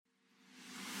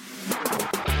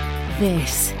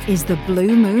This is the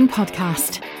Blue Moon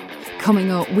Podcast. Coming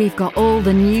up, we've got all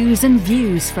the news and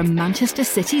views from Manchester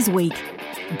City's week.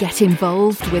 Get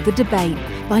involved with the debate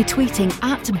by tweeting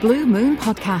at Blue Moon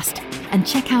Podcast and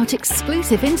check out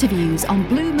exclusive interviews on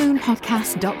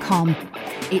bluemoonpodcast.com.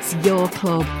 It's your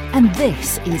club and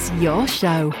this is your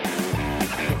show.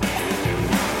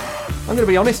 I'm going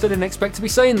to be honest, I didn't expect to be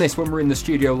saying this when we were in the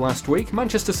studio last week.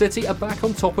 Manchester City are back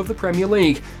on top of the Premier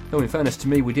League. Though in fairness to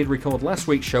me, we did record last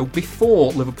week's show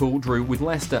before Liverpool drew with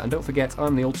Leicester. And don't forget,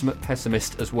 I'm the ultimate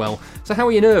pessimist as well. So how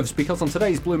are your nerves? Because on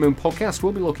today's Blue Moon podcast,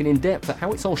 we'll be looking in depth at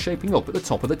how it's all shaping up at the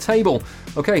top of the table.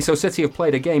 Okay, so City have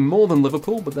played a game more than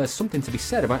Liverpool, but there's something to be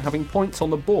said about having points on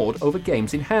the board over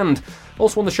games in hand.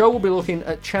 Also on the show, we'll be looking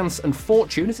at chance and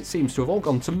fortune, as it seems to have all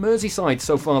gone to Merseyside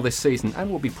so far this season. And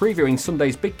we'll be previewing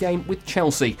Sunday's big game with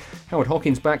Chelsea. Howard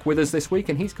Hawkins back with us this week,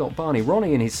 and he's got Barney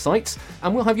Ronnie in his sights.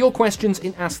 And we'll have your questions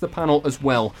in Ask the Panel as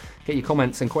well. Get your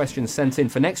comments and questions sent in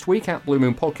for next week at Blue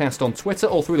Moon Podcast on Twitter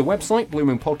or through the website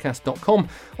bluemoonpodcast.com.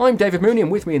 I'm David Mooney, and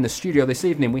with me in the studio this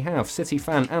evening we have City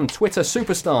fan and Twitter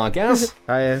superstar Gaz.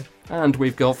 Hiya. And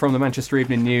we've got from the Manchester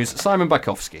Evening News Simon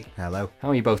Bakowski. Hello. How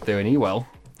are you both doing? Are you well?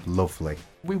 Lovely.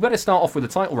 We better start off with the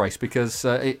title race because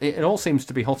it all seems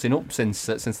to be hotting up since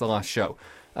the last show.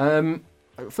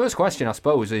 First question, I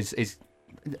suppose, is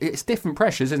it's different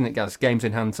pressures, isn't it, Gaz? Games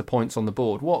in hand to points on the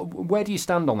board. Where do you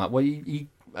stand on that? Where you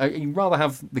rather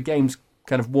have the games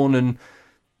kind of won and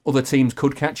other teams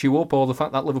could catch you up, or the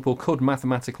fact that Liverpool could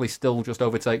mathematically still just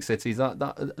overtake City? Does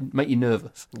that make you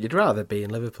nervous? You'd rather be in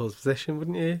Liverpool's position,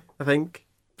 wouldn't you? I think.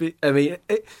 I mean,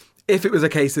 if it was a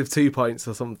case of 2 points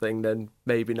or something, then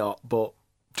maybe not. But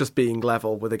just being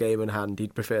level with a game in hand,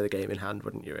 you'd prefer the game in hand,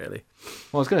 wouldn't you, really?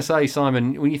 Well, I was going to say,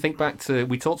 Simon, when you think back to,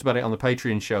 we talked about it on the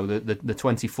Patreon show, the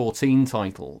 2014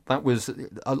 title, that was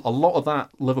a lot of that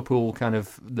Liverpool kind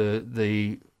of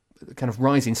the kind of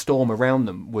rising storm around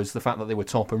them was the fact that they were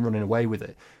top and running away with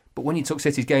it. But when you took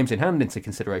City's games in hand into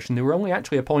consideration, they were only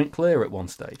actually a point clear at one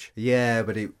stage. Yeah,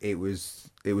 but it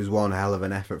was one hell of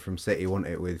an effort from City, wasn't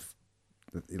it? With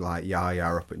like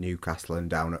Yaya up at Newcastle and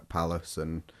down at Palace,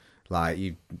 and like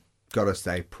you've got to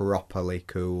stay properly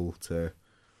cool to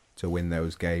win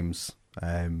those games,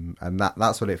 and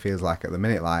that's what it feels like at the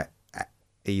minute. Like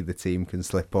either team can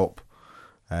slip up,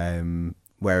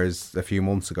 whereas a few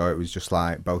months ago it was just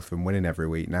like both of them winning every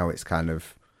week. Now it's kind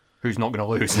of who's not going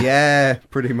to lose. Yeah,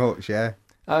 pretty much. Yeah.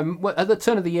 Well, at the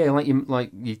turn of the year, like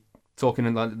you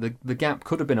talking, like the gap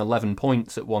could have been 11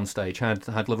 points at one stage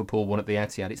had Liverpool won at the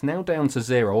Etihad. It's now down to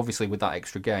 0, obviously with that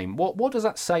extra game. What does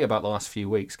that say about the last few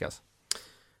weeks, Gaz?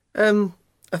 I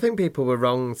think people were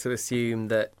wrong to assume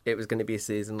that it was going to be a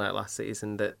season like last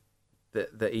season that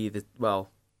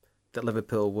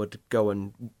Liverpool would go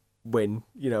and win,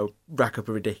 rack up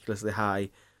a ridiculously high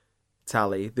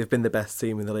tally. They've been the best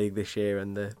team in the league this year,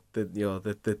 and the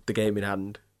game in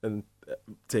hand and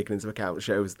taken into account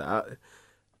shows that.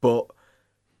 But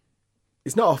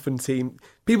it's not often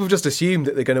people just assume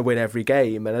that they're going to win every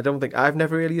game, and I've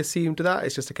never really assumed that.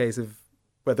 It's just a case of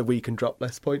whether we can drop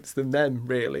less points than them,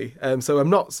 really. So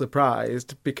I'm not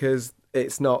surprised, because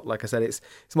it's not, like I said, it's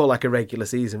more like a regular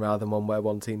season rather than one where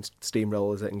one team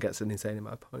steamrolls it and gets an insane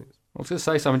amount of points. I was going to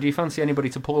say, Simon, do you fancy anybody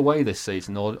to pull away this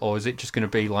season, or is it just going to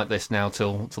be like this now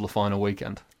till the final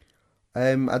weekend?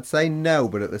 I'd say no,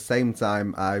 but at the same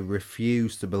time, I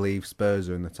refuse to believe Spurs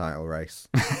are in the title race.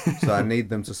 So I need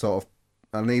them to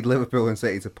I need Liverpool and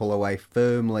City to pull away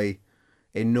firmly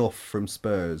enough from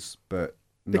Spurs, but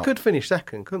they could finish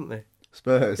second, couldn't they?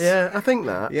 Spurs. Yeah, I think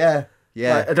that. Yeah.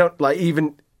 Like, I don't like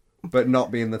even, but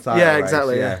not be in the title race. Yeah,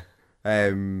 exactly. Yeah.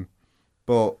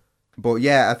 But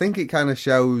yeah, I think it kind of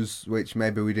shows, which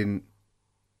maybe we didn't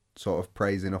sort of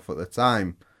praise enough at the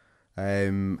time,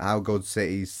 how good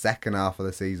City's second half of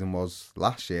the season was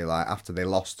last year, like after they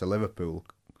lost to Liverpool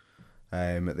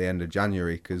at the end of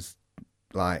January, because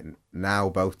like now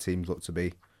both teams look to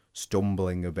be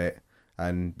stumbling a bit,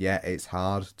 and yeah, it's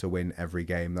hard to win every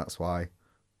game. That's why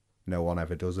no one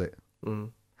ever does it.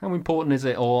 How important is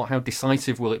it, or how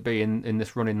decisive will it be in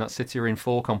this run in that City are in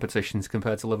 4 competitions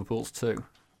compared to Liverpool's 2?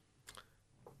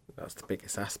 That's the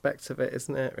biggest aspect of it,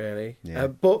 isn't it, really? Yeah.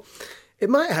 But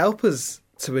it might help us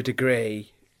to a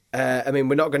degree. I mean,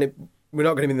 we're not going to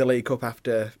be in the League Cup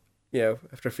after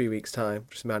a few weeks' time.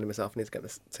 Just reminding myself I need to get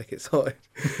the ticket sorted.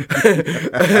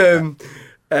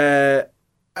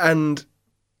 And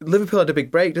Liverpool had a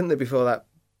big break, didn't they? Before that,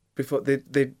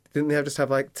 they didn't they just have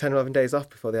like 10 or 11 days off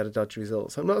before they had a dodgy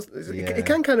result. So it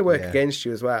can kind of work against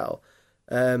you as well.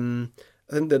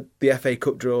 I think the FA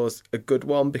Cup draw's a good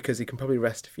one because he can probably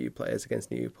rest a few players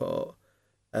against Newport.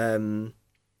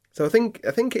 So I think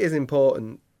it is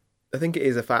important. I think it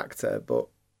is a factor, but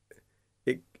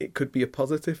it could be a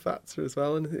positive factor as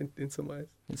well in some ways.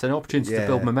 It's an opportunity to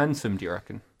build momentum, do you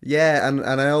reckon? Yeah, and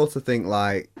I also think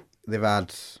like they've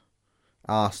had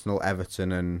Arsenal,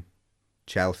 Everton and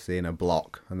Chelsea in a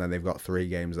block, and then they've got 3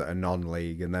 games that are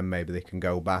non-league, and then maybe they can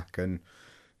go back and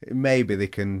maybe they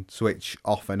can switch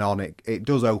off and on. It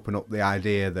does open up the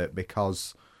idea that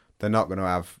because they're not going to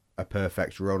have a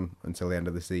perfect run until the end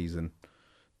of the season,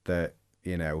 that,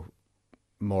 you know,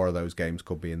 more of those games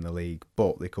could be in the league,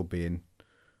 but they could be in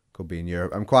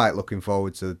Europe. I'm quite looking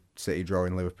forward to City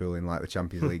drawing Liverpool in like the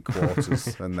Champions League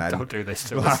quarters, and then don't do this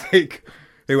to us. Like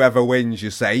whoever wins,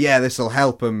 you say, yeah, this will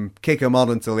help them, kick them on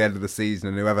until the end of the season,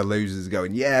 and whoever loses is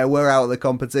going, yeah, we're out of the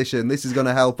competition. This is going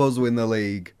to help us win the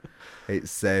league.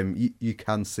 It's you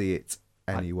can see it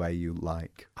any way you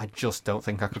like. I just don't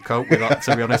think I could cope with that,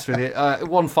 to be honest with you.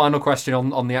 One final question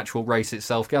on the actual race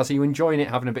itself. Gaz, are you enjoying it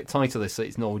having a bit tighter this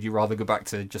season, or would you rather go back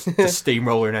to just the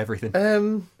steamroller and everything?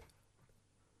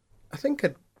 I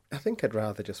think I'd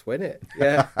rather just win it.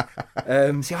 Yeah.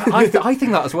 See, I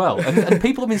think that as well. And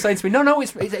people have been saying to me, no,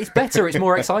 it's better, it's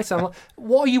more exciting. I'm like,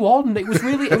 what are you on? It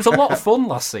was a lot of fun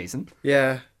last season.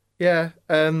 Yeah. Yeah,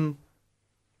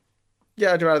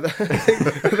 I'd rather.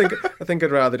 I think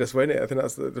I'd rather just win it. I think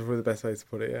that's probably the best way to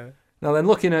put it. Yeah. Now then,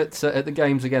 looking at the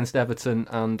games against Everton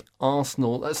and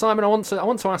Arsenal, Simon, I want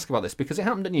to ask about this because it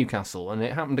happened at Newcastle and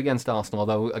it happened against Arsenal.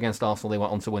 Although against Arsenal they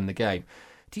went on to win the game.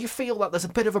 Do you feel that there's a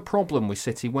bit of a problem with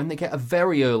City when they get a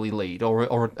very early lead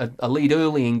or a lead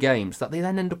early in games, that they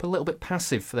then end up a little bit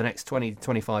passive for the next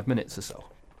 20-25 minutes or so?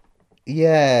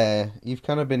 Yeah, you've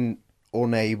kind of been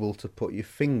unable to put your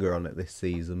finger on it this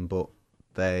season, but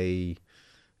they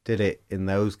did it in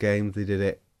those games. They did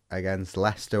it against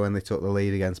Leicester when they took the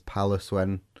lead, against Palace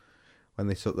when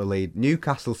they took the lead.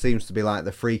 Newcastle seems to be like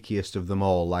the freakiest of them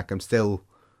all. Like, I'm still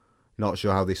not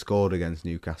sure how they scored against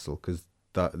Newcastle because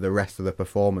the rest of the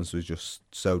performance was just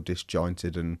so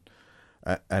disjointed and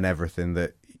everything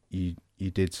that you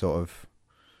did sort of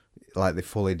like they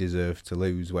fully deserved to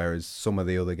lose, whereas some of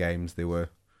the other games they were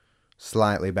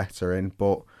slightly better in.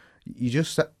 But you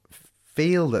just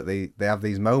feel that they have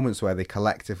these moments where they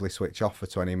collectively switch off for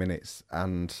 20 minutes,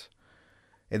 and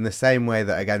in the same way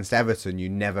that against Everton you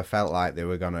never felt like they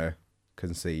were going to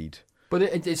concede. But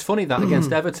it's funny that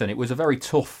against Everton, it was a very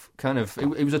tough kind of...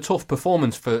 It was a tough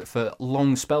performance for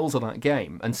long spells of that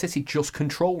game, and City just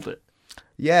controlled it.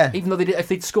 Yeah. Even though if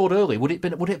they'd scored early, would it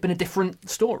have been a different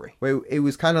story? Well, it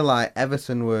was kind of like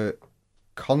Everton were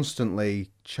constantly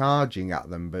charging at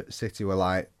them, but City were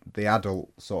like the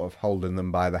adult sort of holding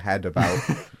them by the head about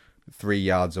 3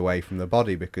 yards away from the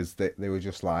body, because they were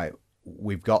just like,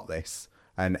 we've got this,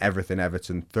 and everything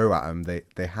Everton threw at them,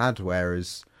 they had,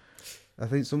 whereas... I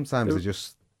think sometimes they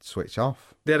just switch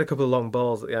off. They had a couple of long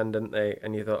balls at the end, didn't they?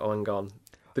 And you thought, oh, hang on.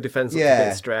 The defence was a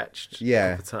bit stretched a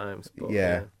couple of times. But,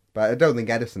 yeah. But I don't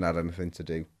think Edison had anything to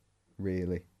do,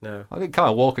 really. No. I think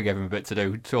Kyle Walker gave him a bit to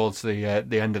do towards the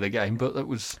end of the game, but it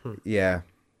was... Yeah.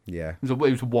 It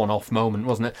was a one-off moment,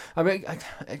 wasn't it? I mean,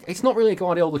 it's not really a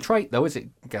Guardiola trait, though, is it,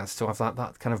 Gaz, to have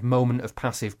that kind of moment of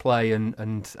passive play and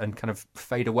kind of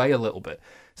fade away a little bit.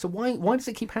 So why does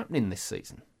it keep happening this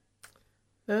season?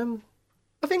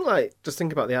 I think, like, just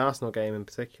think about the Arsenal game in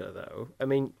particular, though. I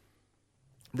mean,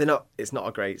 it's not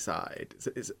a great side.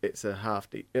 It's a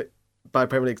by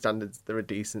Premier League standards, they're a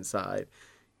decent side.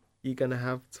 You're going to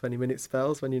have 20-minute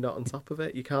spells when you're not on top of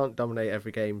it. You can't dominate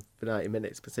every game for 90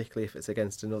 minutes, particularly if it's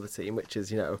against another team, which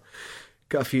is,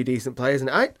 got a few decent players. And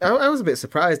I was a bit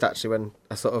surprised, actually, when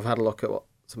I sort of had a look at what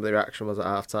some of the reaction was at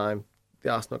half-time,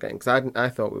 the Arsenal game, because I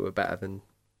thought we were better than...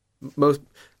 Most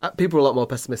people were a lot more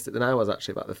pessimistic than I was,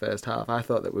 actually, about the first half. I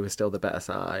thought that we were still the better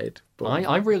side. But...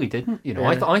 I really didn't. Yeah.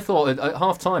 I thought at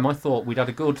half time, I thought we'd had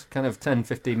a good kind of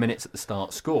 10-15 minutes at the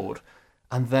start, scored,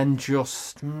 and then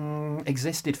just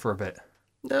existed for a bit.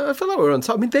 No, I felt like we were on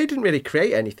top. I mean, they didn't really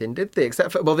create anything, did they?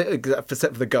 Except for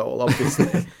the goal,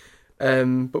 obviously.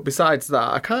 But besides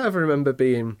that, I can't ever remember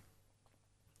being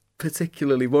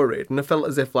particularly worried, and I felt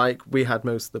as if like we had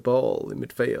most of the ball in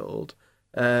midfield.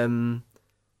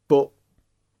 But,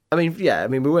 I mean,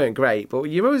 we weren't great, but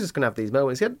you're always just going to have these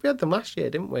moments. We had them last year,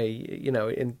 didn't we?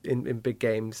 In big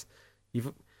games.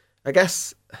 I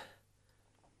guess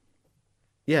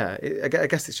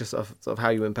it's just sort of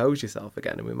how you impose yourself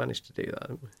again, and we managed to do that,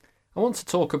 didn't we? I want to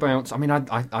talk about, I mean,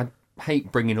 I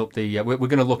hate bringing up the... we're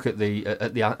going to look at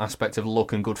the aspect of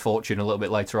luck and good fortune a little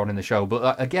bit later on in the show,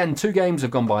 but again, 2 games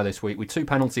have gone by this week with 2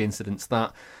 penalty incidents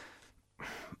that...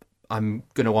 I'm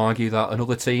going to argue that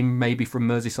another team, maybe from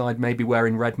Merseyside, maybe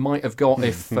wearing red, might have got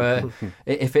if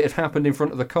it had happened in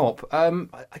front of the Kop.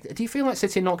 Do you feel like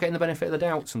City are not getting the benefit of the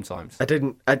doubt sometimes? I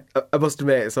didn't. I must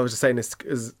admit, so I was just saying this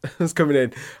as I was coming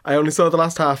in. I only saw the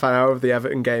last half an hour of the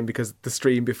Everton game because the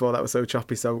stream before that was so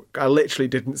choppy. So I literally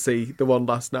didn't see the one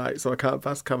last night, so I can't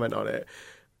pass comment on it.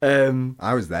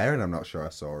 I was there and I'm not sure I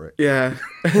saw it. Yeah.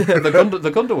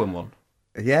 the Gundogan one?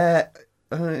 Yeah.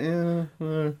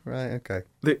 Right, okay.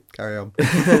 Carry on.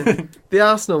 The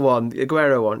Arsenal one, the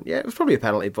Aguero one, yeah, it was probably a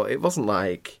penalty, but it wasn't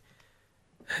like...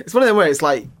 It's one of them where it's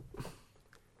like...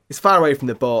 It's far away from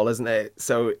the ball, isn't it?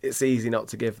 So it's easy not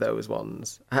to give those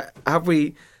ones. Have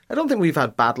we... I don't think we've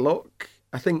had bad luck.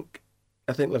 I think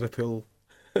Liverpool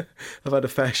have had a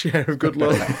fair share of good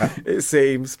luck, it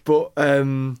seems. But,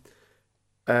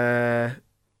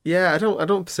 yeah, I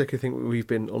don't particularly think we've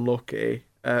been unlucky.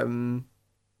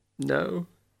 No.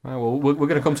 Well, we're going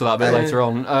to come to that a bit later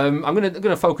on. I'm going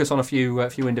to focus on a few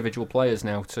individual players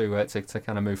now to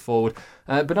kind of move forward.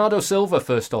 Bernardo Silva,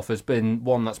 first off, has been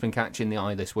one that's been catching the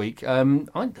eye this week.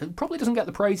 Probably doesn't get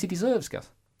the praise he deserves,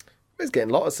 Gav. He's getting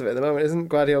lots of it at the moment, isn't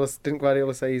Guardiola? Didn't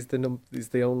Guardiola say he's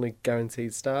the only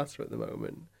guaranteed starter at the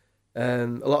moment?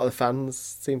 A lot of the fans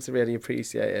seem to really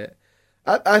appreciate it.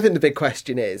 I think the big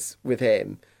question is with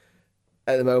him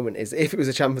at the moment is if it was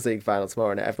a Champions League final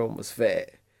tomorrow and everyone was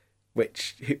fit,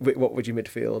 what would your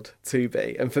midfield to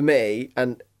be? And for me,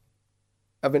 and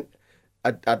I mean,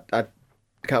 I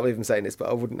can't believe I'm saying this, but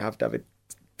I wouldn't have David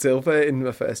Silva in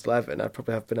my first 11. I'd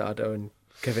probably have Bernardo and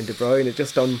Kevin De Bruyne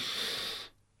just on.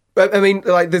 I mean,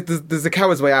 like there's a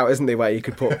coward's way out, isn't there, where you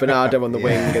could put Bernardo on the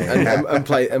wing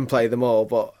and play them all,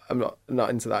 but I'm not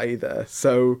into that either.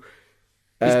 So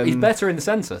he's better in the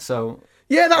centre, so.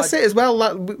 Yeah, that's it as well.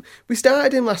 Like, we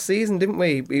started him last season, didn't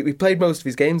we? We played most of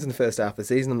his games in the first half of the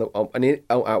season, and he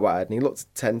out wide, and he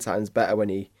looked 10 times better when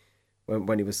he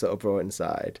was sort of brought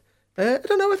inside. I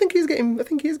don't know. I think he's getting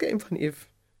plenty of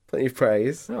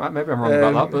praise. All right, maybe I'm wrong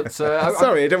about that, but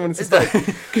sorry, I don't want to say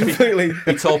completely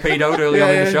be torpedoed early on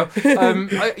in the show.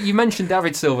 You mentioned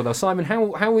David Silva though, Simon.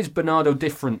 How is Bernardo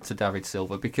different to David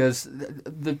Silva? Because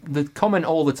the comment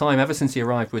all the time ever since he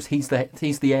arrived was he's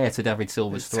the heir to David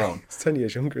Silva's throne. He's 10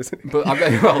 years younger, isn't he? But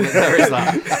well, there is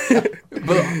that.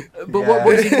 but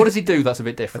Yeah. what does he do that's a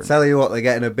bit different? I tell you what, they're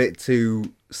getting a bit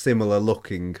too similar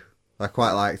looking. I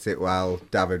quite liked it while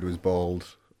David was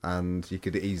bald. And you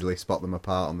could easily spot them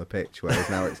apart on the pitch, whereas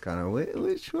now it's kind of,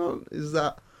 which one is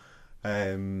that?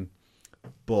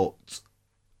 But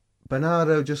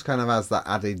Bernardo just kind of has that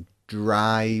added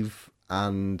drive,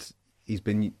 and he's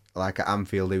been, like at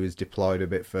Anfield, he was deployed a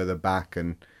bit further back,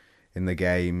 and in the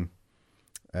game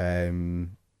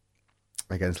against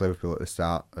Liverpool at the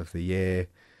start of the year,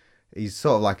 he's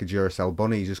sort of like a Duracell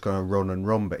bunny. He's just going to run and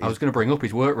run. But I was going to bring up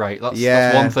his work rate.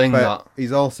 That's one thing but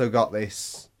he's also got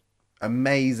this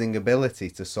amazing ability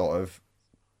to sort of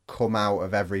come out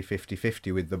of every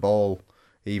 50-50 with the ball,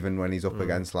 even when he's up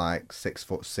against like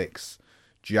 6'6"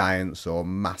 giants or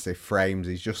massive frames.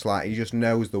 He just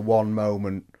knows the one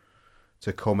moment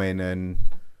to come in and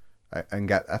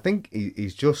get. I think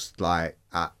he's just like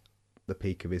at the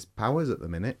peak of his powers at the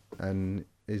minute. And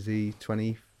is he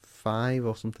 25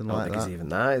 or something like that? I think he's even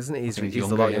that, isn't he? He's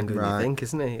a lot younger than you think,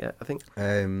 isn't he? Yeah, I think.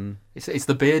 It's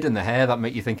the beard and the hair that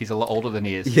make you think he's a lot older than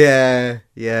he is. Yeah.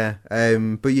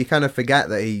 But you kind of forget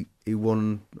that he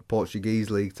won a Portuguese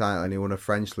league title and he won a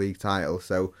French league title,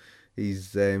 so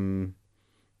he's a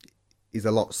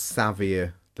lot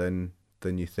savvier than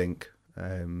you think.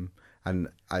 And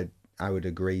I would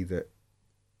agree that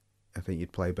I think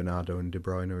you'd play Bernardo and De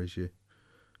Bruyne as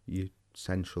your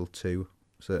central two,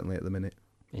 certainly at the minute.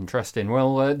 Interesting.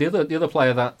 Well, the other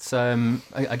player that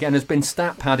again has been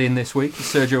stat padding this week is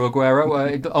Sergio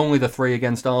Aguero. Only the 3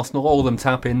 against Arsenal, all of them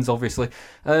tap-ins, obviously.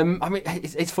 I mean,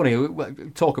 it's funny we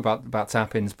talk about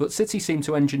tap-ins, but City seem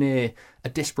to engineer a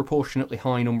disproportionately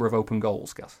high number of open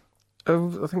goals, Gas. I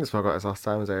think that's what I got as last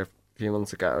time I was there a few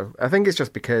months ago. I think it's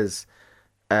just because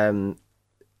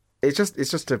it's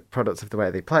just a product of the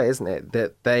way they play, isn't it?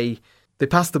 That they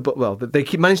pass the ball. Well, they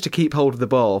manage to keep hold of the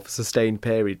ball for sustained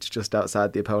periods just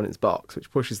outside the opponent's box,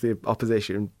 which pushes the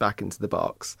opposition back into the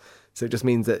box. So it just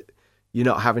means that you're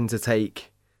not having to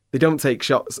take. They don't take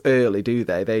shots early, do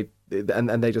they?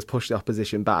 And they just push the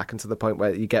opposition back, and to the point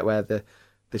where you get where the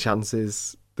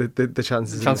chances in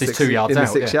the 2 yards in the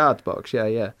out, 6 yard box.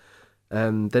 Yeah.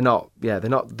 They're not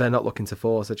looking to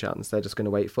force a chance. They're just going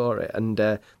to wait for it, and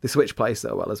they switch play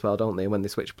so well as well, don't they? When they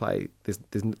switch play, there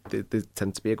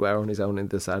tends to be Aguero on his own in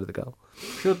the side of the goal.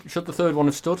 Should the third one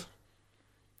have stood?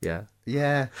 Yeah,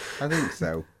 I think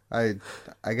so. I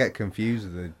get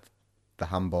confused with the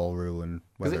handball rule and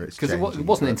whether it's because changing. it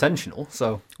wasn't intentional.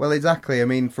 So well, exactly. I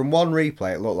mean, from one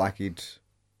replay, it looked like he'd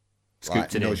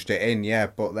scooped it nudged it in, yeah.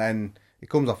 But then it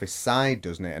comes off his side,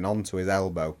 doesn't it, and onto his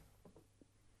elbow.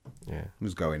 Yeah, it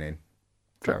was going in.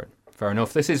 Fair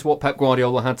enough. This is what Pep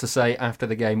Guardiola had to say after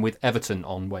the game with Everton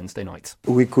on Wednesday night.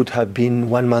 We could have been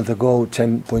 1 month ago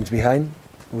 10 points behind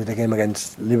with the game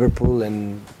against Liverpool,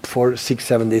 and 4, 6,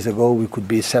 7 days ago we could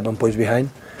be 7 points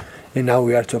behind, and now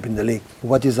we are top in the league.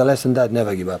 What is the lesson? That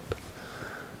never give up.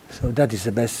 So that is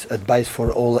the best advice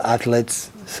for all athletes.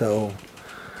 So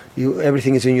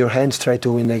everything is in your hands. Try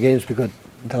to win the games because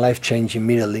the life change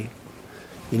immediately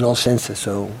in all senses.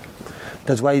 So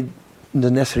that's why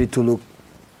the necessary to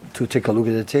take a look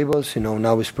at the tables.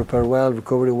 Now is prepare well,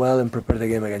 recover well, and prepare the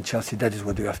game against Chelsea. That is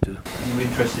what you have to do. Are you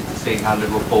interested to see how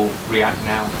Liverpool react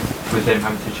now with them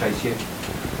having to chase you?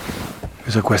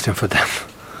 It's a question for them.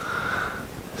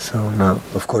 So now,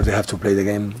 of course, they have to play the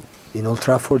game in Old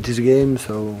Trafford this game,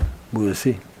 so we will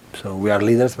see. So we are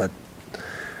leaders, but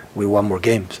we want more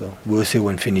games, so we will see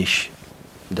when finish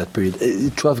that period.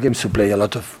 12 games to play, a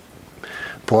lot of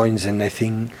points, and I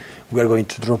think we are going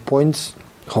to drop points,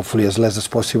 hopefully as less as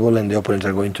possible, and the opponents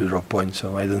are going to drop points.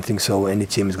 So I don't think so any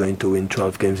team is going to win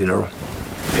 12 games in a row.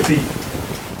 It'd be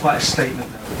quite a statement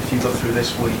though if you got through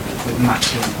this week with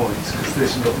maximum points, because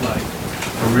this looked like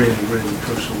a really, really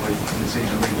crucial week in the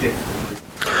season, really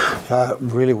difficult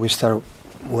week. Really, we start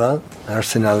well,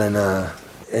 Arsenal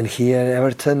and here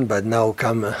Everton, but now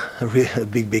come a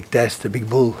big test, a big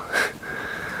bull.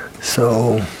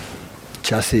 So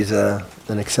Chelsea is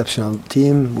an exceptional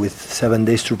team with 7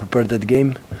 days to prepare that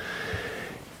game,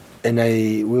 and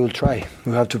we will try.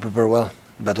 We have to prepare well,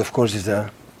 but of course it's a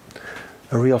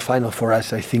real final for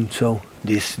us. I think so.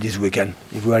 This weekend,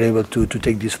 if we are able to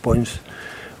take these points,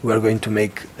 we are going to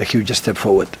make a huge step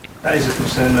forward. That is a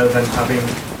concern though, then having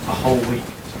a whole week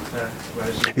to prepare.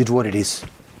 Whereas it's what it is.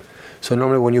 So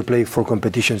normally when you play 4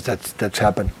 competitions, that's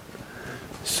happened.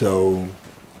 So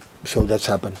that's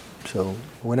happened. So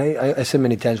when I said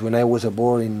many times, when I was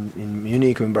abroad in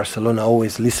Munich or in Barcelona, I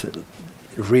always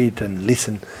read and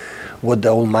listen what the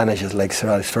old managers like Sir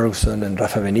Alex Ferguson and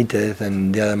Rafa Benitez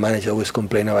and the other managers always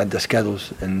complain about the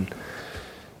schedules, and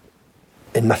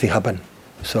nothing happened.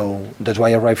 So that's why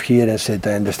I arrived here and said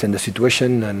I understand the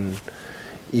situation, and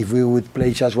if we would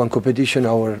play just one competition,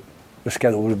 our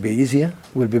schedule will be easier,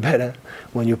 will be better.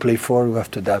 When you play 4, you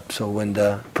have to adapt. So when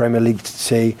the Premier League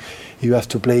say you have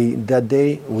to play that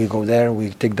day, we go there, we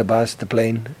take the bus, the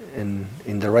plane, and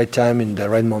in the right time, in the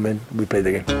right moment, we play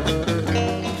the game.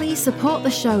 Please support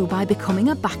the show by becoming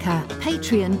a backer.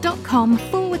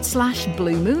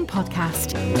 Patreon.com/Blue Moon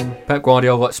Podcast. Pep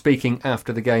Guardiola speaking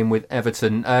after the game with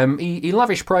Everton. He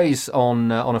lavished praise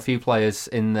on a few players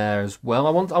in there as well.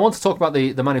 I want to talk about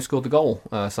the man who scored the goal,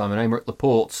 Simon, Aymeric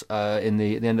Laporte, in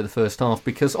the end of the first half,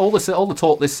 because all the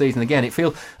talk this season, again, it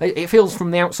feels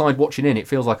from the outside watching in, it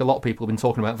feels like a lot of people have been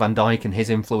talking about Van Dijk and his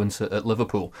influence at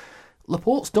Liverpool.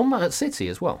 Laporte's done that at City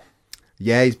as well.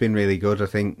 Yeah, he's been really good. I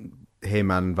think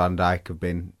him and Van Dijk have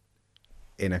been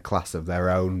in a class of their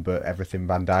own, but everything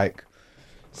Van Dijk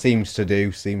seems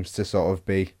to sort of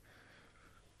be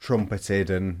trumpeted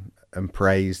and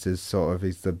praised as sort of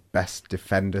he's the best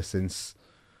defender since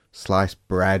sliced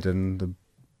bread and the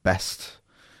best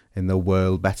in the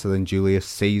world, better than Julius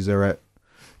Caesar at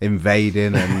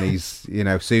invading, and he's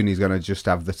soon he's going to just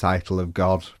have the title of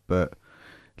God. But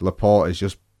Laporte is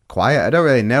just quiet. I don't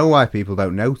really know why people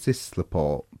don't notice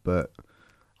Laporte, but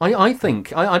I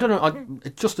think I don't know.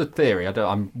 Just a theory.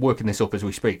 I'm working this up as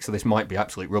we speak, so this might be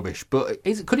absolute rubbish. But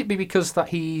could it be because that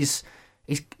he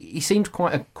seems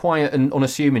quite a quiet and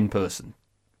unassuming person?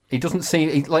 He doesn't seem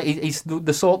he's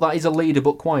the sort that is a leader,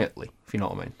 but quietly. If you know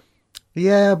what I mean.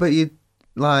 Yeah, but he's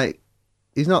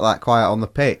not that quiet on the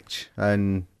pitch,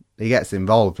 and he gets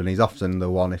involved, and he's often the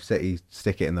one. If City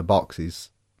stick it in the box, he's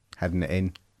heading it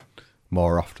in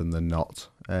more often than not.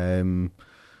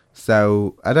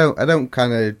 So I don't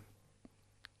kind of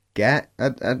get.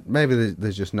 Maybe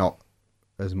there's just not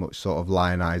as much sort of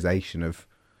lionisation of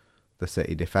the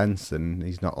City defence, and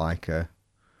he's not like a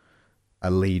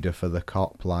leader for the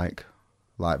cop like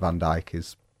Van Dijk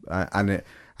is, and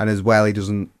as well he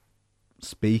doesn't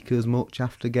speak as much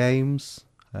after games,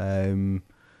 and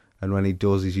when he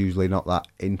does, he's usually not that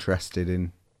interested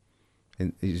in.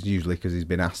 It's usually because he's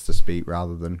been asked to speak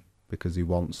rather than because he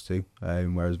wants to.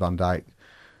 Whereas Van Dijk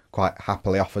quite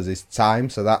happily offers his time,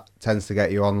 so that tends to get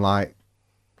you on like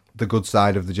the good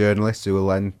side of the journalists who will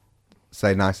then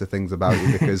say nicer things about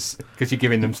you because you're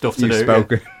giving them stuff to you've do.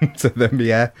 Spoken to them,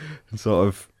 yeah, and sort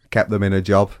of kept them in a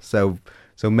job. So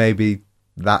maybe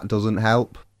that doesn't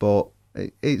help, but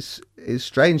it's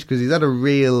strange because he's had a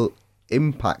real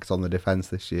impact on the defence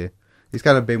this year. He's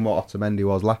kind of been what Otamendi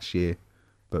was last year,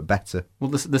 but better.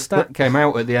 Well, the stat came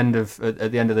out at the end of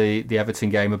the Everton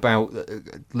game about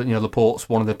Laporte's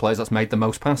one of the players that's made the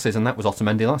most passes, and that was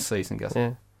Otamendi last season, guess.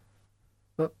 Yeah.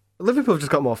 Well, Liverpool have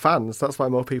just got more fans. That's why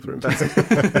more people are invested.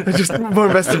 They're just more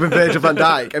invested with Virgil van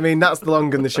Dijk. I mean, that's the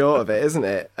long and the short of it, isn't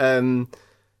it?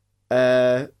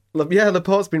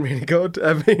 Laporte's been really good.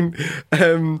 I mean,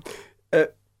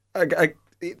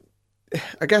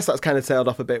 I guess that's kind of tailed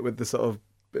off a bit with the sort of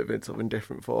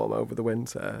indifferent form over the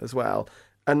winter as well.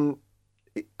 And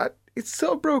it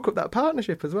sort of broke up that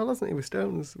partnership as well, hasn't it, with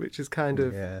Stones, which is kind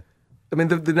of... Yeah. I mean,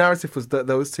 the narrative was that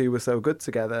those two were so good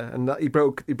together, and that he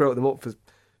broke them up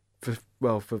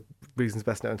for reasons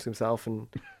best known to himself, and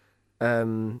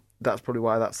that's probably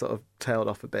why that sort of tailed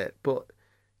off a bit. But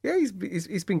yeah,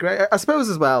 he's been great. I suppose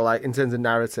as well, like in terms of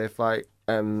narrative, like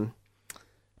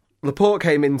Laporte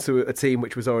came into a team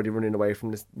which was already running away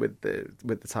from this with the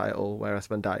title, whereas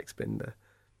Van Dijk's been the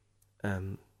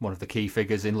one of the key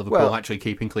figures in Liverpool actually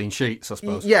keeping clean sheets, I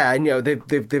suppose. Yeah, and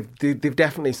they've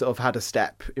definitely sort of had a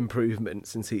step improvement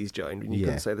since he's joined. And you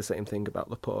couldn't say the same thing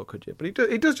about Laporte, could you? But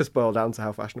it does just boil down to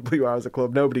how fashionable you are as a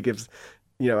club. Nobody gives,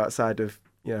 outside of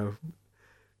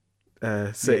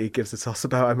City gives a toss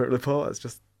about Aymeric Laporte. It's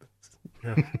just.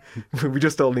 Yeah. We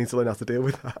just all need to learn how to deal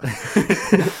with that.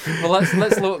 Well,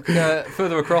 let's look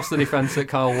further across the defence at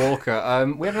Kyle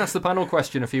Walker. We had an Ask the Panel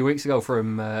question a few weeks ago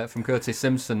from Curtis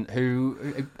Simpson, who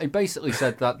basically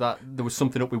said that there was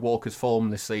something up with Walker's form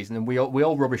this season, and we all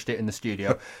rubbished it in the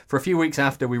studio. For a few weeks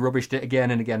after, we rubbished it again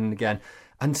and again and again.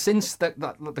 And since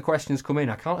the questions come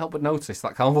in, I can't help but notice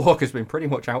that Kyle Walker's been pretty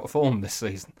much out of form this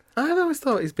season. I've always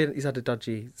thought he's had a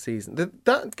dodgy season.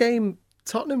 That game.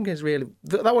 Tottenham game's really...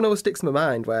 That one always sticks in my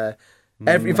mind where...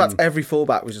 in fact, every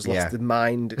fullback was just lost their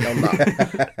mind on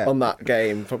that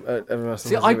game.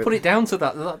 See, I put it down to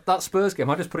that Spurs game.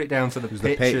 I just put it down to the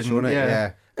pitch. Wasn't it?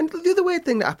 Yeah. And the other weird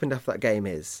thing that happened after that game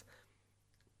is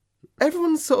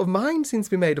everyone's sort of mind seems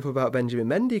to be made up about Benjamin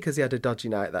Mendy because he had a dodgy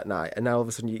night that night, and now all of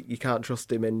a sudden you can't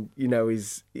trust him, and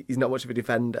he's not much of a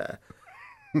defender.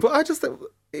 But I just think...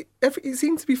 It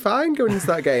seemed to be fine going into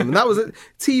that game, and that was it.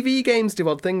 TV games do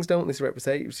odd things, don't they? To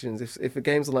reputations. If a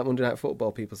game's on like Monday Night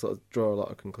Football, people sort of draw a lot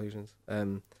of conclusions.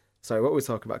 Sorry, what were we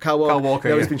talking about? Kyle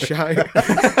Walker. He's been shy.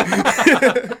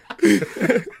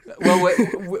 Well,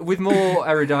 with more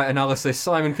erudite analysis,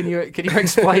 Simon, can you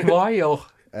explain why? Or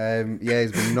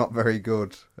he's been not very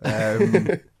good. I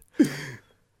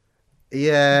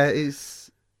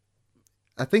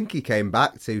think he came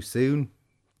back too soon,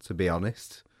 to be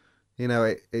honest.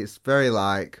 It's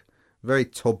very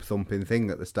tub-thumping thing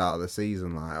at the start of the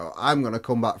season. Like, I'm going to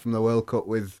come back from the World Cup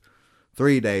with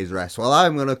 3 days rest. Well,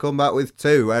 I'm going to come back with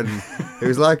 2. And it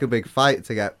was like a big fight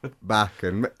to get back.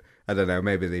 And I don't know,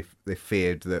 maybe they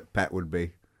feared that Pep would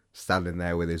be standing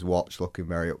there with his watch looking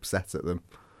very upset at them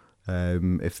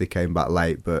if they came back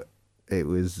late. But it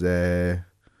was...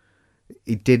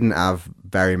 he didn't have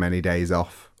very many days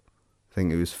off. I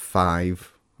think it was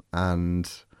 5. And...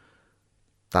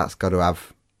 that's got to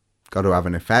have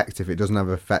an effect. If it doesn't have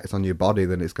an effect on your body,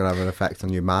 then it's going to have an effect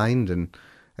on your mind. And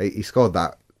he scored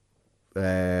that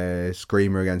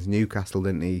screamer against Newcastle,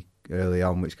 didn't he, early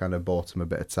on, which kind of bought him a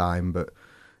bit of time. But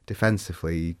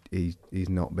defensively, he's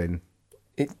not been...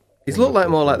 He's looked like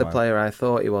more like the player I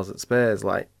thought he was at Spurs,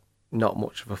 like not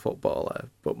much of a footballer,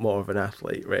 but more of an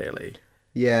athlete, really.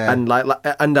 Yeah. And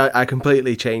I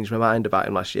completely changed my mind about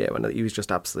him last year when he was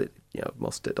just absolutely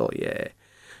mustard all year.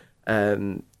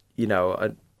 It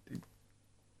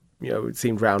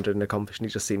seemed rounded and accomplished. And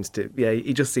he just seems to,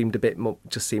 he just seemed a bit more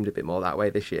that way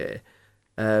this year.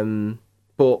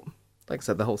 But like I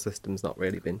said, the whole system's not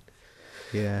really been.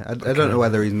 Yeah, I don't know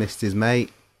whether he's missed his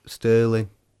mate Sterling,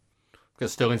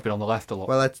 because Sterling's been on the left a lot.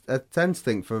 Well, I tend to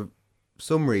think for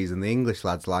some reason the English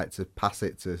lads like to pass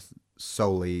it to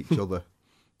solely each other.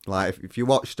 Like, if you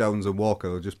watch Stones and Walker,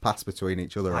 they'll just pass between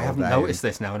each other all day. I haven't noticed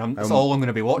this now, and that's all I'm going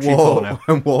to be watching for now.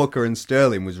 And Walker and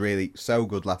Sterling was really so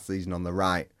good last season on the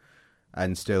right,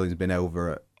 and Sterling's been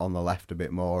over on the left a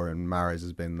bit more, and Mahrez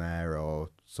has been there, or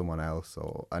someone else,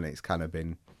 and it's kind of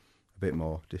been a bit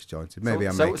more disjointed. Maybe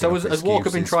has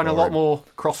Walker been trying a lot more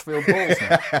crossfield balls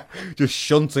now? Just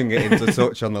shunting it into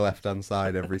touch on the left-hand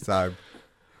side every time.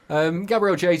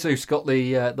 Gabriel Jesus got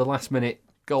the last-minute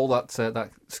goal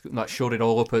that showed it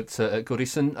all up at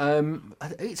Goodison.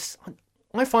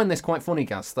 I find this quite funny,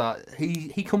 Gaz, that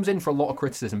he comes in for a lot of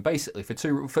criticism, basically for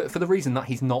the reason that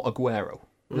he's not Aguero.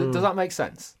 Does that make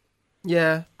sense?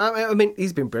 Yeah, I mean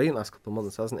he's been brilliant last couple of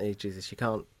months, hasn't he? Jesus, you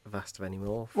can't have asked for any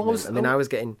more. I was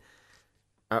getting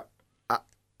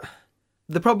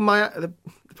the problem I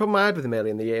had with him early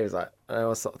in the year is like, I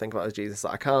always sort of think about it as Jesus.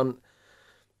 Like, I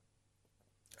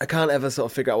can't ever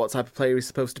sort of figure out what type of player he's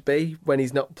supposed to be when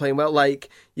he's not playing well. Like,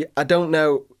 I don't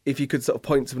know if you could sort of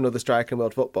point to another striker in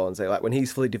world football and say, like, when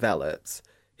he's fully developed,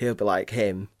 he'll be like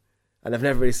him. And I've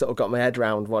never really sort of got my head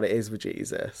around what it is with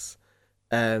Jesus.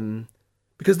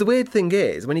 Because the weird thing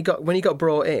is, when he got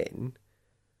brought in,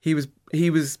 he was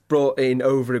brought in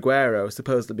over Aguero,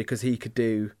 supposedly because he could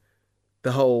do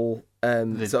the whole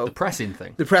the pressing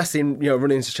thing. The pressing,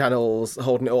 running into channels,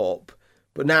 holding it up.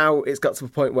 But now it's got to a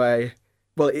point where,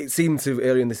 well, it seemed to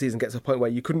early in the season get to a point where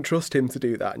you couldn't trust him to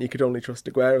do that, and you could only trust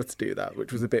Aguero to do that,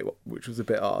 which was a bit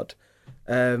odd.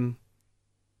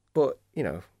 But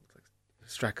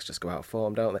strikers just go out of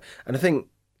form, don't they? And I think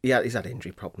he's had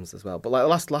injury problems as well. But like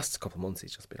the last couple of months,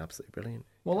 he's just been absolutely brilliant.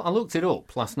 Well, I looked it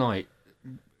up last night.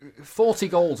 40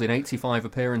 goals in 85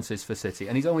 appearances for City,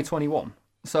 and he's only 21.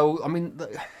 So I mean,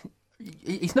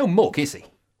 he's no muck, is he?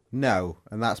 No,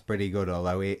 and that's pretty good.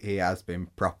 Although he has been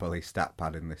properly stat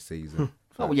padding this season.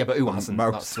 Oh yeah, but who hasn't?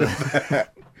 Most of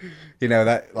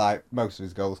that, like most of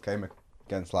his goals came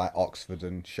against like Oxford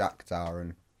and Shakhtar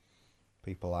and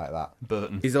people like that.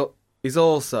 Burton. He's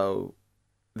also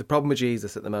the problem with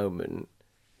Jesus at the moment.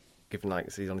 Given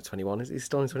like he's only 21, is he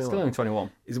still only 21? Still only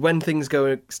 21. Is when things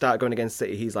start going against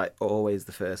City, he's like always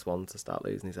the first one to start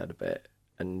losing his head a bit,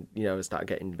 and start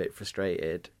getting a bit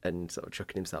frustrated and sort of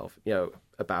chucking himself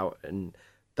about, and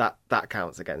that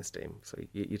counts against him. So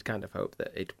you'd kind of hope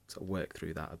that he'd sort of work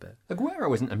through that a bit.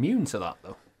 Aguero isn't immune to that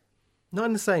though. Not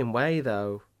in the same way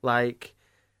though. Like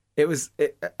I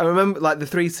remember like the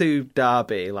 3-2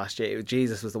 derby last year.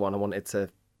 Jesus was the one I wanted to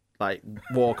like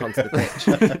walk onto the pitch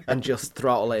and just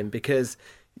throttle him, because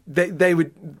they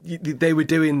were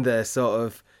doing the sort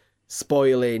of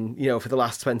spoiling, for the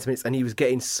last 20 minutes, and he was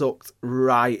getting sucked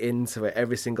right into it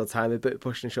every single time, a bit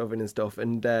pushing and shoving and stuff.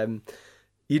 And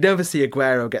you never see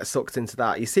Aguero get sucked into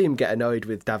that. You see him get annoyed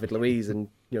with David Luiz and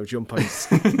jump on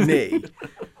his knee,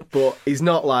 but he's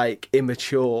not like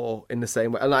immature in the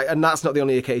same way. And that's not the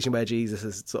only occasion where Jesus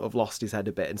has sort of lost his head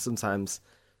a bit. And sometimes,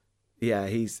 yeah,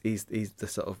 he's the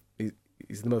sort of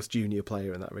he's the most junior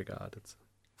player in that regard.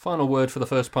 Final word for the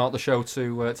first part of the show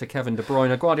to Kevin De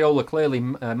Bruyne. Guardiola clearly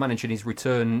managing his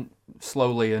return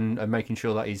slowly and making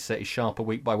sure that he's sharper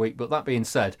week by week. But that being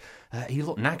said, he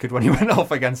looked knackered when he went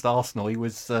off against Arsenal. He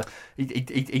was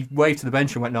he waved to the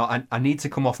bench and went, "No, I need to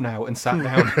come off now," and sat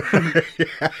down.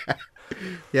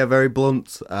 Yeah, very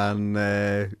blunt, and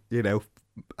I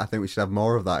think we should have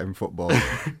more of that in football.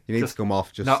 You need to come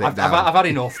off, sit down. I've had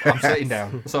enough. I'm sitting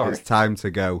down. Sorry, it's time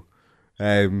to go.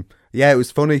 Yeah, it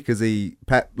was funny because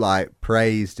Pep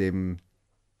praised him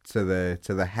to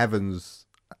the heavens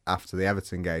after the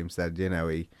Everton game. Said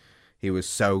he was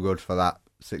so good for that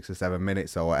 6 or 7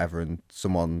 minutes or whatever, and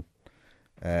someone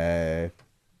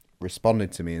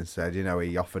responded to me and said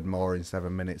he offered more in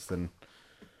 7 minutes than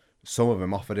some of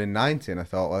them offered in 90. And I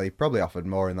thought, well, he probably offered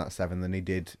more in that 7 than he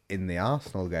did in the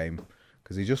Arsenal game,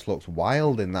 because he just looked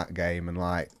wild in that game, and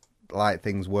like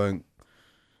things weren't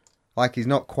like he's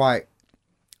not quite.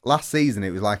 Last season,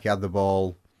 it was like he had the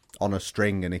ball on a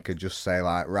string and he could just say,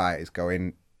 like, right, it's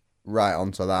going right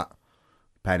onto that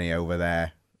penny over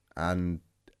there. And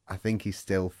I think he's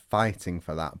still fighting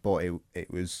for that. But it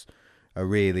was a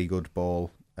really good ball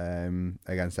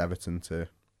against Everton to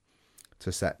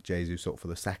set Jesus up for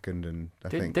the second. And I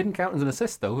think didn't count as an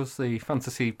assist, though, was the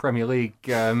Fantasy Premier League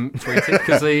tweeted,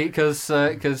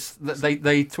 because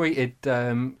they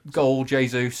tweeted goal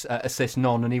Jesus, assist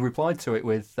none, and he replied to it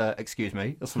with excuse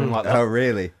me or something like that. Oh,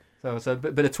 really? So it's a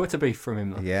bit of Twitter beef from him,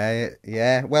 though.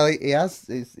 Yeah. Well, he has.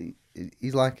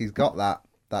 He's like he's got that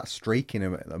streak in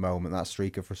him at the moment, that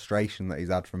streak of frustration that he's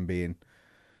had from being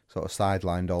sort of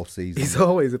sidelined all season. He's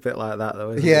always a bit like that,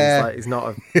 though, isn't he? He's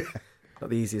not not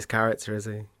the easiest character, is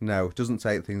he? No, doesn't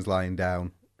take things lying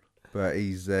down. But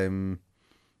he's, I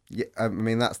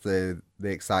mean, that's the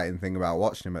exciting thing about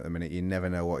watching him at the minute. You never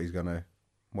know what he's gonna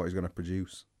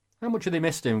produce. How much have they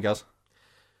missed him, Gaz?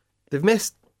 They've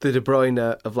missed the De Bruyne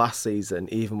of last season,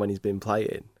 even when he's been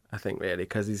playing. I think really,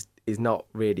 because he's not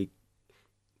really.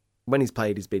 When he's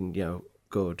played, he's been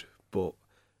good. But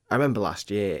I remember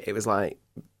last year, it was like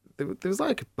there was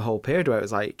like a whole period where it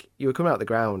was like you were coming out the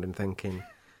ground and thinking,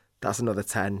 that's another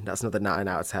 10. That's another 9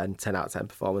 out of 10, 10 out of 10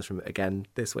 performance from again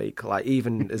this week. Like,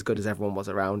 even as good as everyone was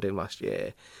around him last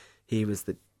year, he was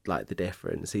the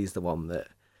difference. He's the one that,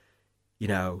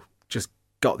 just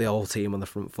got the whole team on the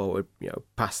front forward,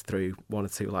 passed through 1 or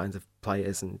 2 lines of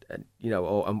players and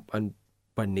and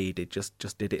when needed,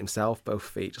 just did it himself, both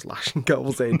feet, just lashing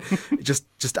goals in.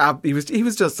 He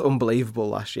was just unbelievable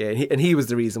last year. And he was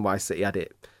the reason why City had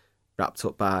it wrapped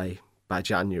up by by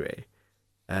January.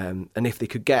 And if he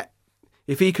could get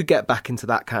back into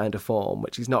that kind of form,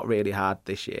 which he's not really had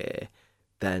this year,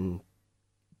 then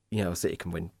City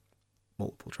can win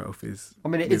multiple trophies. I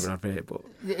mean, it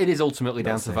is ultimately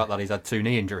down to the fact that he's had 2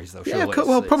 knee injuries, though. Surely.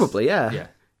 Yeah, probably,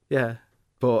 yeah.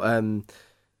 But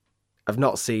I've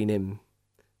not seen him.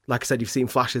 Like I said, you've seen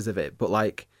flashes of it, but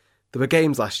like there were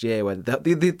games last year when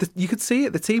you could see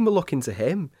it. The team were looking to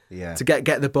him to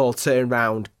get the ball, turn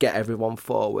round, get everyone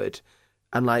forward,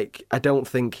 and like I don't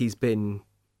think he's been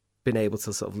able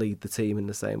to sort of lead the team in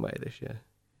the same way this year.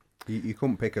 You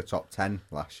couldn't pick a top 10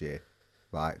 last year,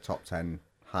 like top 10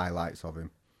 highlights of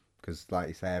him, because like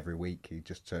you say, every week he'd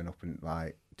just turn up and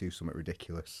like do something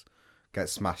ridiculous, get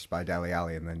smashed by Dele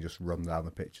Alli, and then just run down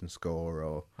the pitch and score.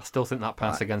 Or I still think that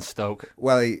pass against Stoke.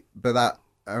 Well, I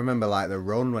remember like the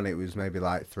run when it was maybe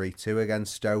like 3-2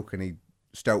 against Stoke, and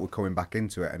Stoke were coming back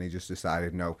into it, and he just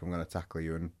decided, nope, I'm going to tackle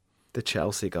you. And the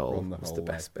Chelsea goal was the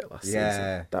best bit last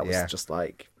season. That was just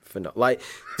like like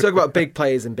talk about big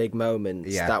players and big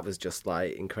moments. That was just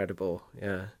like incredible.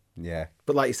 Yeah.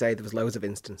 But like you say, there was loads of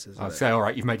instances. I'd say, all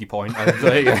right, you've made your point. My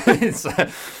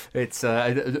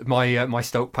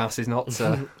Stoke pass is not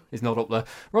up there.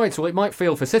 Right, well, it might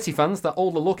feel for City fans that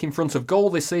all the luck in front of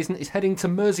goal this season is heading to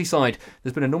Merseyside.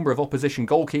 There's been a number of opposition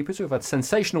goalkeepers who have had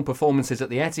sensational performances at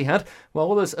the Etihad,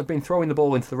 while others have been throwing the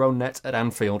ball into their own net at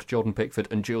Anfield. Jordan Pickford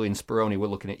and Julian Speroni, we're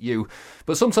looking at you.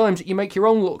 But sometimes you make your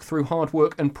own luck through hard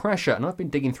work and pressure, and I've been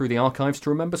digging through the archives to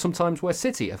remember some times where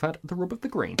City have had the rub of the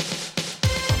green.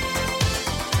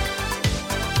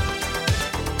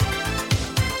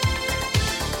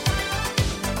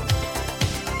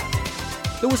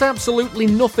 There was absolutely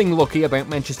nothing lucky about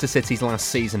Manchester City's last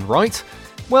season, right?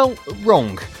 Well,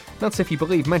 wrong. That's if you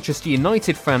believe Manchester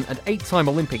United fan and 8-time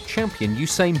Olympic champion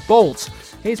Usain Bolt.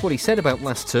 Here's what he said about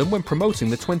last term when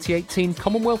promoting the 2018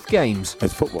 Commonwealth Games.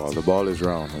 It's football, the ball is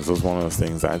round. It's just one of those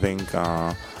things. I think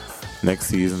next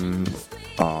season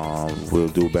we'll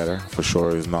do better, for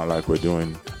sure. It's not like we're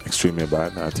doing extremely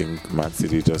bad. I think Man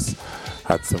City just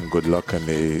had some good luck and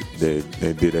they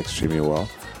did extremely well.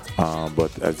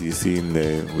 But as you've seen,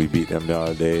 we beat them the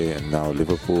other day, and now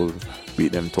Liverpool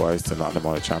beat them twice to knock them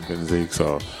out of the Champions League.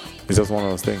 So it's just one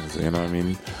of those things, you know what I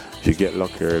mean? If you get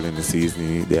lucky early in the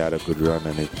season, they had a good run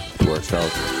and it works out.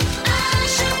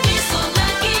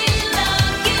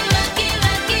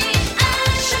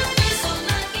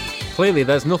 Clearly,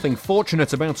 there's nothing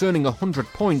fortunate about earning 100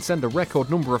 points and a record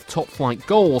number of top-flight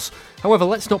goals. However,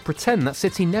 let's not pretend that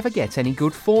City never get any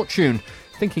good fortune.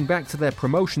 Thinking back to their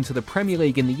promotion to the Premier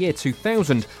League in the year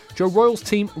 2000, Joe Royle's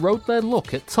team rode their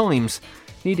luck at times.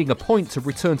 Needing a point to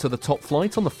return to the top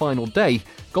flight on the final day,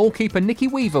 goalkeeper Nicky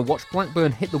Weaver watched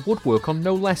Blackburn hit the woodwork on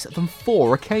no less than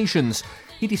 4 occasions.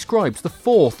 He describes the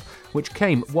 4th, which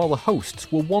came while the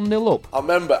hosts were 1-0 up. I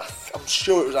remember, I'm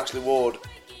sure it was actually Ward,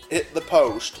 hit the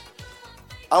post.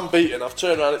 I'm beaten, I've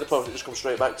turned around at the post, it just comes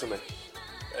straight back to me.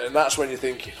 And that's when you're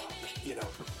thinking,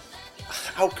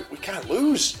 we can't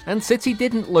lose. And City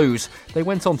didn't lose. They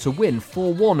went on to win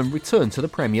 4-1 and return to the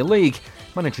Premier League.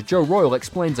 Manager Joe Royle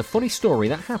explains a funny story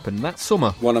that happened that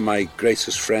summer. One of my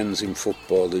greatest friends in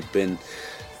football who'd been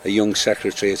a young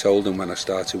secretary at Oldham when I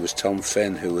started was Tom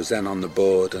Finn, who was then on the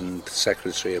board and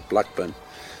secretary at Blackburn.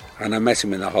 And I met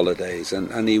him in the holidays,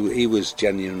 and he was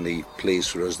genuinely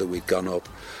pleased for us that we'd gone up.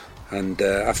 And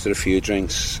after a few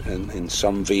drinks in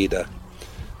some Vida,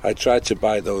 I tried to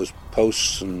buy those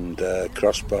posts and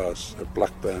crossbars at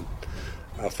Blackburn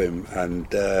off him, and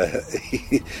I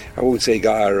won't say he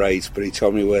got our right, but he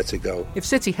told me where to go. If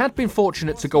City had been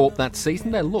fortunate to go up that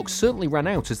season, their luck certainly ran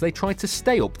out as they tried to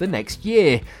stay up the next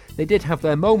year. They did have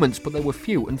their moments, but they were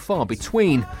few and far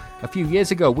between. A few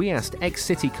years ago, we asked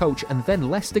ex-City coach and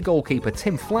then Leicester goalkeeper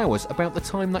Tim Flowers about the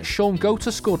time that Sean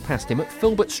Gota scored past him at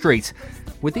Filbert Street.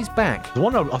 With his back. The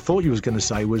one I thought you was going to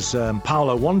say was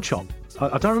Paolo Wanchop.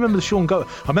 I don't remember the Sean Gota.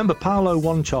 I remember Paolo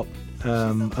Wanchop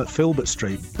at Filbert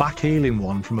Street back-heeling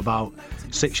one from about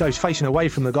 6 yards. He's facing away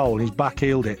from the goal and he's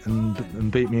back-heeled it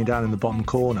and beat me down in the bottom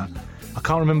corner. I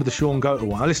can't remember the Sean Gota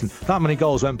one. Listen, that many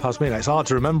goals went past me. It's hard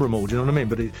to remember them all, do you know what I mean?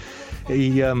 But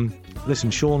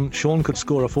Sean could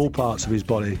score off all parts of his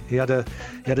body. He had a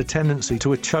tendency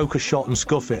to choke a shot and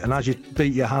scuff it, and as you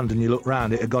beat your hand and you look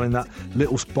round, it had gone in that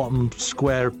little bottom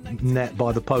square net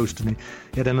by the post, and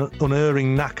he had an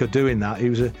unerring knack of doing that. He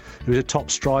was a top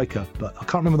striker, but I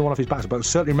can't remember the one off his back, but I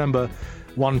certainly remember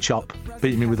one chop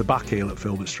beating me with a back heel at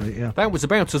Filbert Street, yeah. That was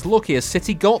about as lucky as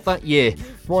City got that year.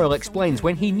 Royle explains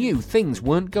when he knew things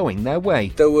weren't going their way.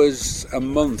 There was a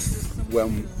month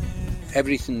when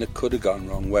everything that could have gone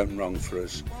wrong went wrong for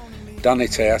us. Danny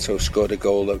Teato scored a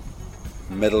goal at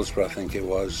Middlesbrough, I think it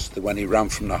was, when he ran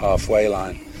from the halfway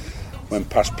line. went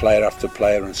past player after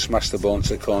player and smashed the ball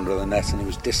into the corner of the net, and it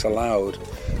was disallowed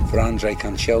for Andrzej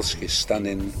Kanchelskis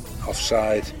standing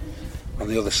offside on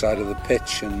the other side of the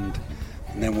pitch, and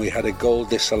then we had a goal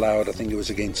disallowed, I think it was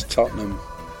against Tottenham,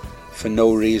 for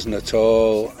no reason at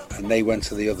all, and they went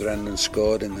to the other end and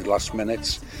scored in the last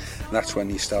minutes. And that's when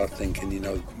you start thinking,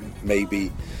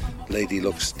 maybe Lady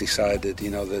Luck's decided,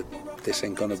 that this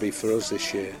ain't going to be for us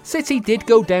this year. City did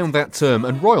go down that term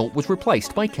and Royal was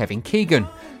replaced by Kevin Keegan.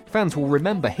 Fans will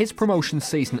remember his promotion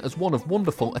season as one of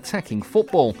wonderful attacking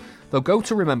football. They'll go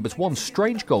to remembers one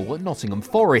strange goal at Nottingham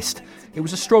Forest. It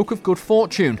was a stroke of good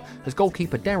fortune as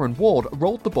goalkeeper Darren Ward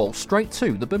rolled the ball straight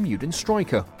to the Bermudan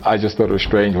striker. I just thought it was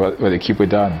strange what the keeper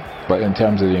done, but in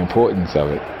terms of the importance of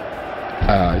it,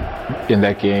 in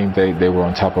that game they were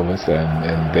on top of us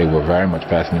and they were very much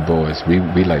passing the ball as we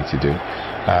like to do.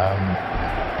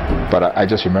 But I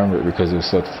just remember it because it was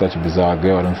such a bizarre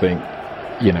goal. I don't think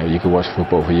you could watch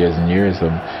football for years and years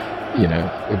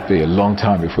it'd be a long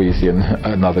time before you see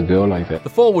another goal like that. The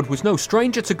forward was no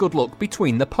stranger to good luck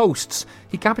between the posts.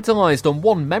 He capitalised on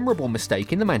one memorable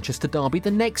mistake in the Manchester derby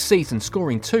the next season,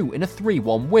 scoring 2 in a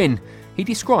 3-1 win. He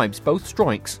describes both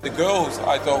strikes. The goals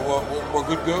I thought were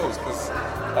good goals because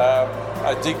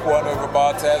I think one over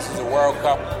Barthez was a World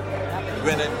Cup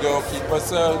winning goalkeeper,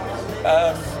 so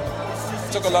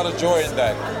took a lot of joy in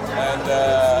that.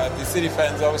 And the City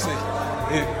fans obviously,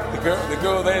 the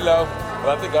goal they love,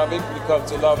 but I think I've equally come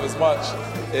to love as much,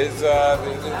 is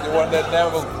the one that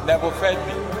never fed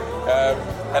me.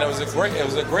 And it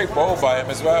was a great ball by him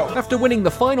as well. After winning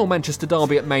the final Manchester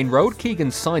derby at Main Road,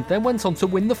 Keegan's side then went on to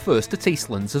win the first at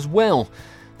Eastlands as well.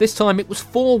 This time it was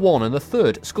 4-1 and the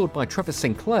third, scored by Trevor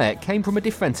Sinclair, came from a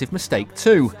defensive mistake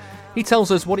too. He tells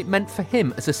us what it meant for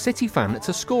him as a City fan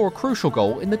to score a crucial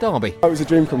goal in the derby. It was a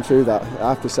dream come true, that. I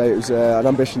have to say, it was an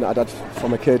ambition that I'd had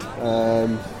from a kid.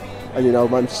 And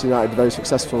Manchester United were very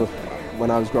successful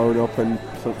when I was growing up and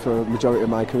for a majority of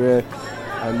my career.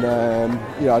 And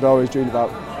I'd always dreamed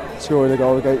about scoring a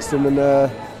goal against them,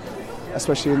 and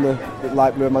especially in the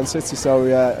light blue of Man City. So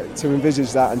to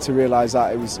envisage that and to realise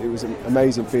that, it was an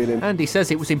amazing feeling. And he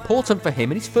says it was important for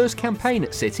him in his first campaign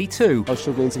at City too. I was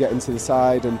struggling to get into the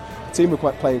side, and the team were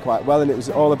playing quite well, and it was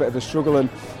all a bit of a struggle. And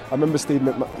I remember Steve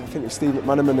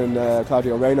McManaman and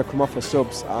Claudio Reyna come off for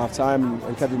subs at half time,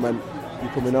 and Kevin went,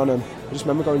 "You're coming on," and I just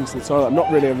remember going into the toilet. I'm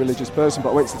not really a religious person,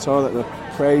 but I went to the toilet and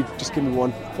I prayed, just give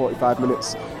me 45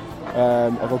 minutes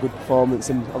of a good performance,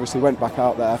 and obviously went back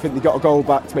out there. I think they got a goal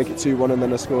back to make it 2-1, and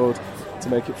then I scored to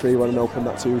make it 3-1 and open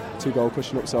that two-goal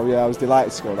cushion up. So I was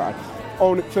delighted to score that.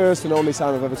 First and only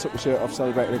time I've ever took my shirt off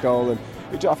celebrating a goal, and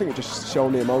I think it just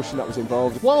showed the emotion that was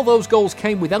involved. While those goals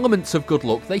came with elements of good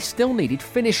luck, they still needed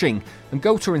finishing, and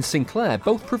Gota and Sinclair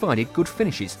both provided good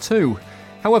finishes too.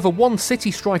 However, one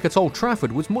City strike at Old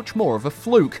Trafford was much more of a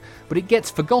fluke, but it gets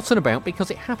forgotten about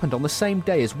because it happened on the same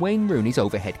day as Wayne Rooney's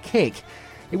overhead kick.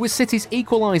 It was City's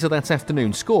equaliser that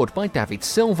afternoon, scored by David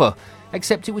Silva,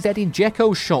 except it was Edin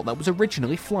Dzeko's shot that was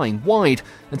originally flying wide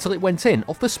until it went in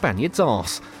off the Spaniard's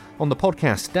arse. On the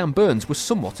podcast, Dan Burns was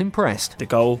somewhat impressed. The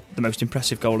goal, the most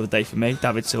impressive goal of the day for me,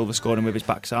 David Silva scoring with his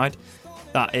backside.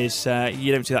 That is,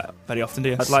 you don't see that very often, do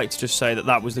you? I'd like to just say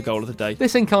that was the goal of the day.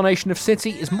 This incarnation of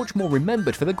City is much more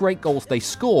remembered for the great goals they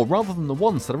score rather than the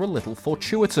ones that are a little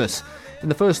fortuitous. In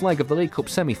the first leg of the League Cup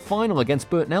semi-final against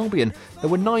Burton Albion, there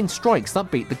were 9 strikes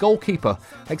that beat the goalkeeper,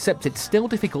 except it's still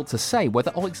difficult to say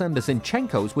whether Alexander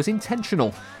Zinchenko's was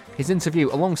intentional. His interview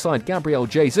alongside Gabriel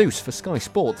Jesus for Sky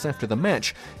Sports after the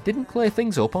match didn't clear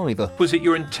things up either. Was it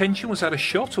your intention? Was that a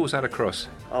shot or was that a cross?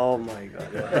 Oh my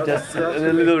God. Just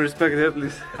a little respect here,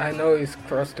 please. I know it's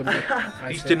cross to me.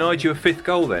 He's denied you a 5th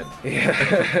goal then?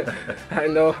 Yeah, I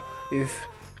know it's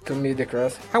to me the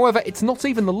cross. However, it's not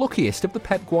even the luckiest of the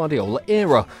Pep Guardiola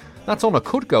era. That honour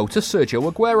could go to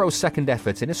Sergio Aguero's second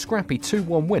effort in a scrappy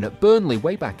 2-1 win at Burnley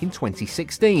way back in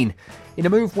 2016. In a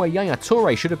move where Yaya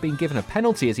Toure should have been given a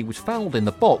penalty as he was fouled in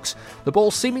the box, the ball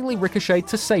seemingly ricocheted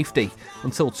to safety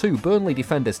until 2 Burnley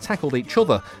defenders tackled each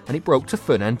other and it broke to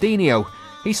Fernandinho.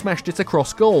 He smashed it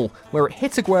across goal, where it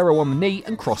hit Aguero on the knee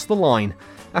and crossed the line.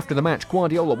 After the match,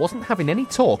 Guardiola wasn't having any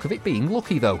talk of it being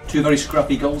lucky though. 2 very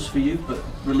scrappy goals for you, but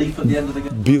relief at the end of the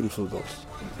game. Beautiful goals.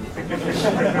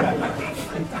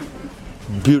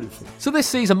 Beautiful. So this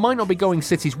season might not be going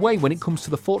City's way when it comes to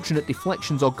the fortunate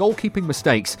deflections or goalkeeping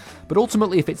mistakes, but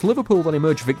ultimately if it's Liverpool that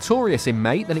emerge victorious in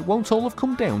May, then it won't all have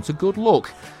come down to good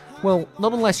luck. Well,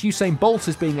 not unless Usain Bolt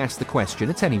is being asked the question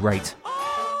at any rate.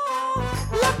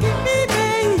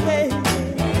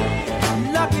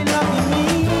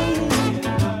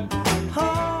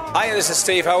 Hi, this is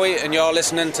Steve Howie and you're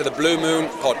listening to the Blue Moon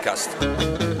Podcast.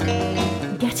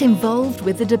 Get Get involved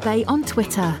with the debate on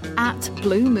Twitter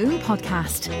 @Blue Moon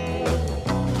Podcast.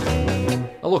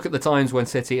 A look at the times when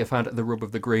City have had the rub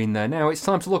of the green there. Now it's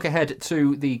time to look ahead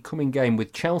to the coming game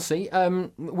with Chelsea.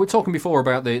 We're talking before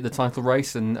about the title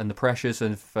race and the pressures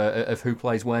of who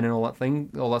plays when and all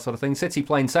that sort of thing. City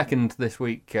playing second this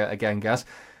week again, Gaz.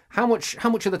 How much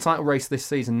of the title race this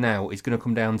season now is going to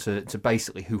come down to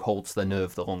basically who holds their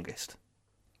nerve the longest?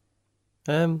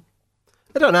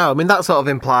 I don't know. I mean, that sort of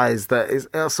implies that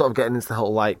it's sort of getting into the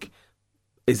whole, like,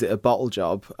 is it a bottle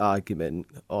job argument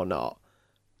or not?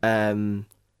 And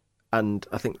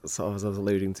I think, sort of as I was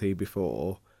alluding to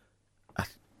before,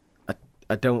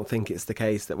 I don't think it's the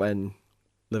case that when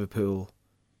Liverpool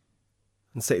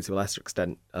and City to a lesser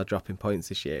extent are dropping points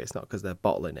this year, it's not because they're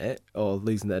bottling it or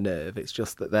losing their nerve. It's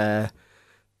just that they're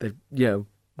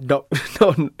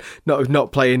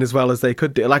not playing as well as they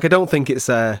could do. Like, I don't think it's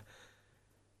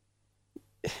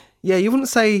you wouldn't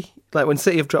say, like, when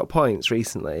City have dropped points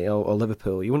recently or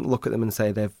Liverpool, you wouldn't look at them and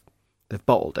say they've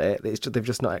bottled it. It's just, they've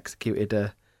just not executed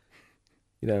the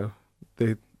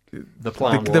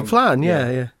plan. The plan,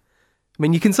 yeah. I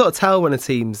mean, you can sort of tell when a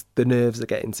team's the nerves are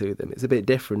getting to them. It's a bit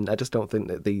different. I just don't think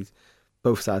that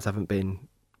both sides haven't been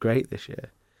great this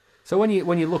year. So when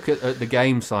you look at the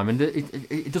game, Simon,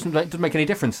 it doesn't make any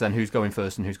difference then who's going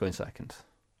first and who's going second.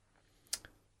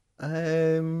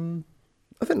 I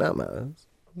think that matters.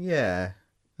 Yeah,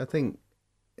 I think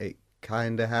it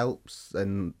kind of helps,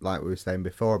 and like we were saying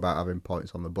before about having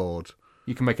points on the board,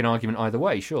 you can make an argument either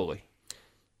way, surely.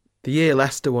 The year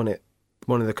Leicester won it,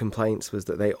 one of the complaints was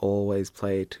that they always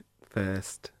played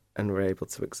first and were able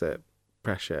to exert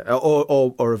pressure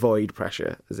or avoid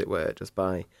pressure, as it were, just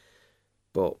by.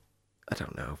 But I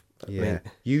don't know.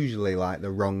 Usually, like,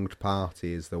 the wronged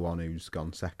party is the one who's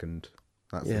gone second.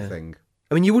 That's the thing.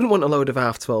 I mean, you wouldn't want a load of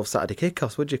 12:30 Saturday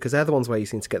kickoffs, would you? Because they're the ones where you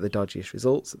seem to get the dodgiest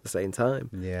results at the same time.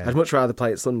 Yeah. I'd much rather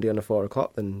play it Sunday on a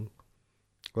 4:00 than.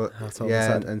 Well,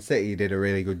 yeah, and City did a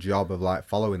really good job of, like,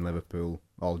 following Liverpool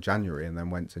all January, and then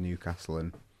went to Newcastle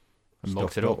and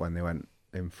mucked it up up when they went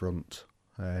in front.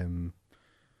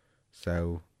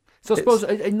 So I suppose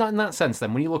in that sense,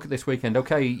 then, when you look at this weekend,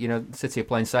 okay, City are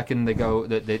playing second.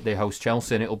 They host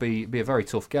Chelsea, and it'll be a very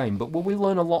tough game. But will we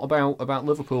learn a lot about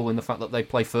Liverpool in the fact that they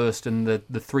play first and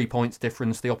the 3 points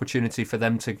difference, the opportunity for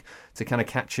them to kind of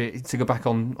catch it, to go back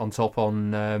on top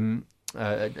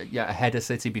ahead of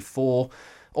City before,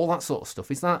 all that sort of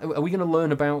stuff? Are we going to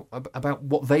learn about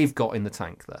what they've got in the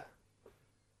tank there?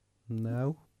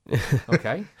 No.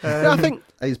 Okay. I think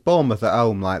it's Bournemouth at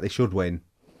home. Like, they should win,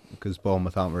 because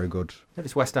Bournemouth aren't very good. If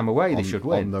it's West Ham away, they should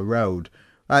win on the road.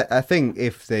 I think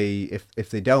if they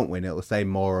don't win, it'll say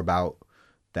more about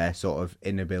their sort of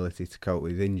inability to cope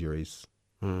with injuries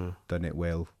than it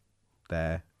will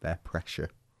their pressure.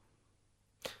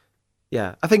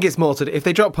 Yeah, I think it's more to do, if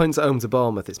they drop points at home to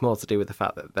Bournemouth, it's more to do with the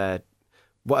fact that they're,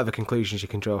 whatever conclusions you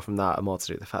can draw from that are more to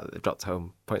do with the fact that they've dropped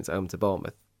points at home to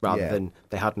Bournemouth, rather than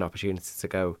they had an opportunity to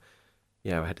go,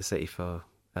 ahead of City for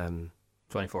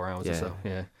 24 hours or so.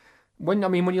 Yeah. When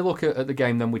you look at the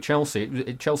game then with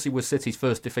Chelsea, Chelsea was City's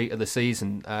first defeat of the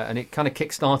season, and it kind of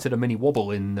kick-started a mini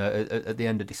wobble at the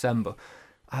end of December.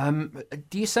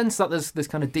 Do you sense that there's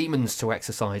kind of demons to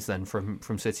exercise then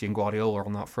from City and Guardiola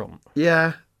on that front?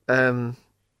 Yeah.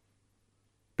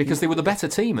 Because they were the better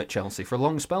team at Chelsea for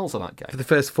long spells of that game. For the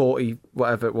first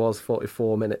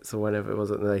 44 minutes or whenever it was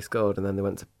that they scored, and then they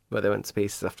went to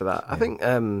pieces after that. Yeah. I think,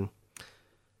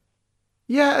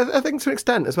 I think to an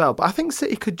extent as well. But I think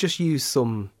City could just use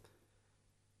some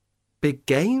big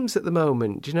games at the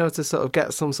moment, to sort of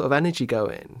get some sort of energy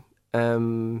going.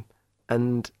 And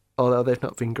although they've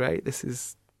not been great, this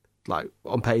is, like,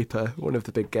 on paper, one of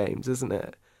the big games, isn't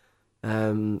it?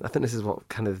 I think this is what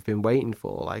kind of been waiting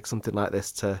for, like something like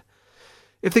this to,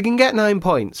 if they can get 9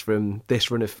 points from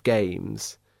this run of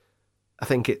games, I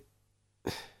think it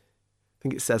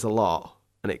says a lot,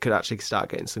 and it could actually start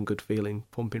getting some good feeling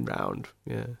pumping round.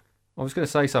 Yeah, I was going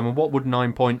to say, Simon, what would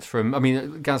 9 points from? I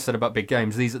mean, Gaz said about big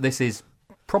games. This is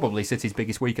probably City's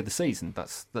biggest week of the season.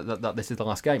 This is the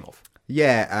last game of.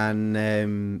 Yeah,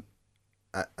 and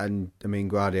I mean,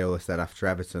 Guardiola said after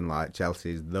Everton, like,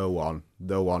 Chelsea's the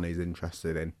one he's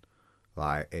interested in.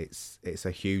 Like, it's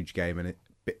a huge game,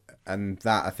 and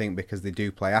that, I think, because they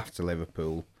do play after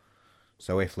Liverpool.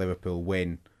 So if Liverpool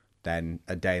win, then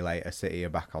a day later City are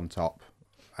back on top,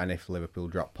 and if Liverpool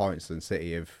drop points, then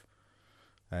City have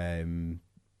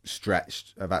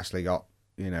actually got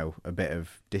a bit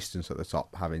of distance at the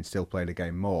top, having still played a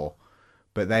game more.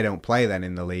 But they don't play then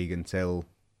in the league until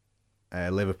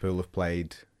Liverpool have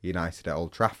played United at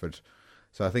Old Trafford.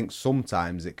 So I think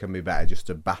sometimes it can be better just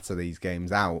to batter these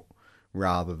games out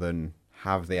rather than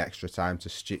have the extra time to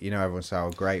everyone say,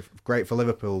 oh, great for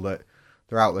Liverpool that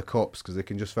they're out of the cups because they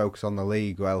can just focus on the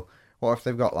league. Well, what if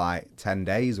they've got like 10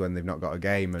 days when they've not got a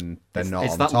game and they're not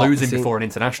It's on that top? losing before an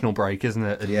international break, isn't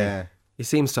it? Yeah. He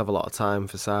seems to have a lot of time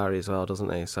for Sarri as well,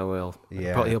 doesn't he? So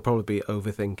he'll probably be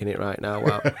overthinking it right now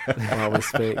while we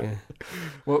speak. Yeah.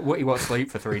 What he won't sleep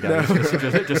for 3 days.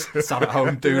 Just sat at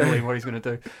home doodling what he's going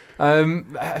to do.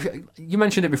 You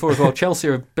mentioned it before as well. Chelsea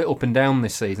are a bit up and down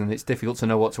this season. It's difficult to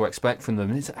know what to expect from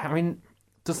them.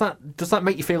 Does that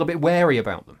make you feel a bit wary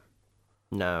about them?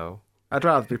 No. I'd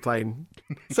rather be playing.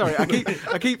 Sorry, I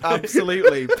keep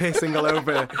absolutely pissing all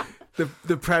over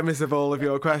the premise of all of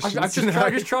your questions. I'm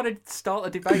just trying to start a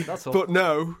debate. That's all. But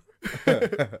no,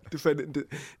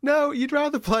 no, you'd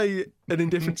rather play an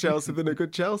indifferent Chelsea than a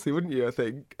good Chelsea, wouldn't you? I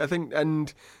think,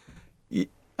 and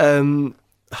we're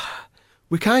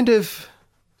kind of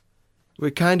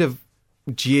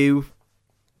due.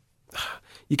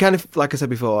 You kind of, like I said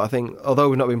before, I think although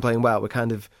we've not been playing well, we're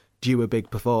kind of due a big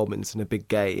performance and a big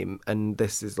game, and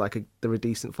this is like they're a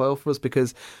decent foil for us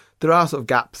because there are sort of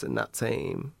gaps in that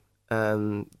team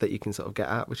that you can sort of get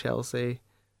at with Chelsea.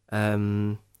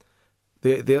 The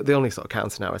only sort of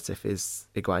counter narrative is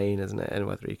Higuain, isn't it, and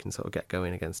whether he can sort of get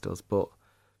going against us. But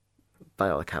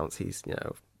by all accounts, he's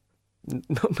not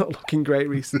looking great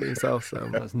recently himself. So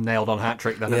that's nailed on hat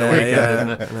trick then at the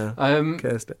weekend, isn't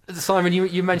it? Simon,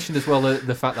 you mentioned as well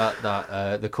the fact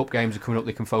that the cup games are coming up.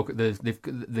 They can focus.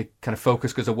 The kind of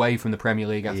focus goes away from the Premier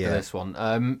League after this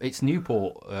one. It's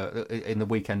Newport in the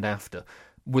weekend after,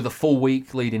 with a full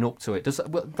week leading up to it.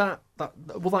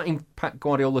 Will that impact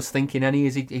Guardiola's thinking any?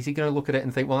 Is he going to look at it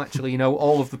and think, well, actually,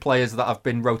 all of the players that have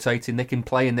been rotating, they can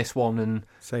play in this one and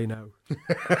say no?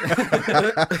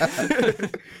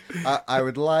 I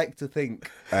would like to think.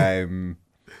 That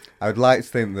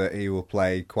he will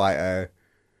play quite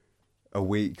a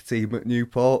weak team at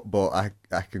Newport, but I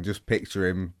can just picture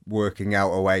him working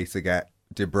out a way to get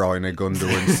De Bruyne,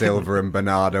 Gundogan, Silva and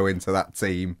Bernardo into that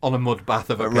team. On a mud bath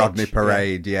of a pitch. Rodney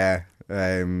Parade, yeah.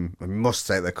 I must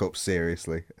take the cup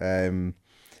seriously.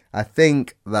 I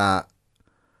think that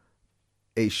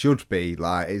it should be,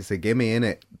 it's a gimme,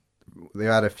 innit? They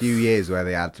had a few years where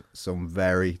they had some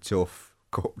very tough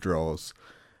cup draws,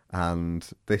 and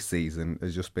this season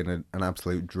has just been an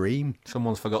absolute dream.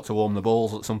 Someone's forgot to warm the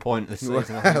balls at some point this season.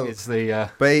 Well, I think it's the...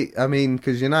 But,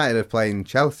 because United are playing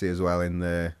Chelsea as well in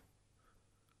the...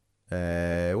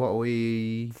 what are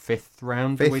we? Fifth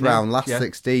round, last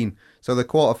 16. So the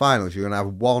quarterfinals, you're going to have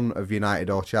one of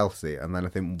United or Chelsea, and then I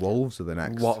think Wolves are the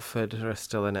next. Watford are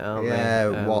still in it, aren't they?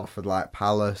 Yeah, Watford,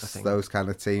 Palace, those kind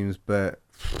of teams. But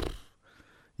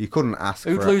you couldn't ask.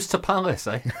 Who'd lose to Palace,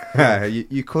 eh?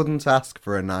 you couldn't ask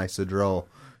for a nicer draw.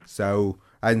 So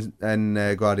and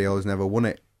Guardiola's never won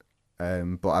it.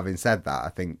 But having said that, I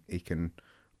think he can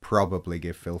probably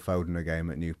give Phil Foden a game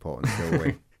at Newport and still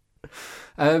win.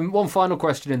 One final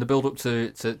question in the build-up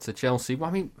to Chelsea.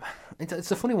 I mean,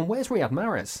 it's a funny one. Where's Riyad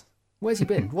Mahrez? Where's he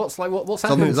been? What's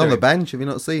happened? He's on the bench. Have you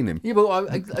not seen him? Yeah, but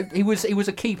he was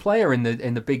a key player in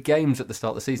the big games at the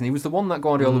start of the season. He was the one that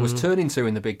Guardiola was turning to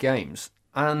in the big games,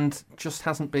 and just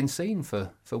hasn't been seen for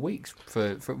weeks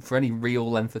for any real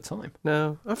length of time.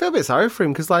 No, I feel a bit sorry for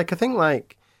him because I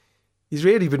think he's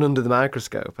really been under the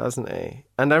microscope, hasn't he?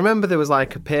 And I remember there was a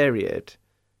period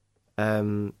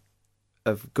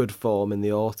of good form in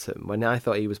the autumn when I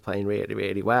thought he was playing really,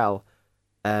 really well.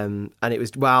 And it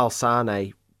was while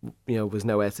Sane, was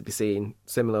nowhere to be seen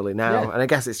similarly now. Yeah. And I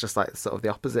guess it's just sort of the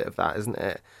opposite of that, isn't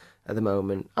it, at the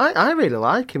moment? I really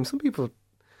like him. Some people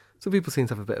seem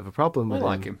to have a bit of a problem with him. I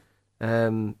like him.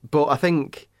 But I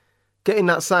think getting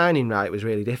that signing right was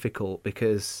really difficult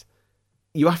because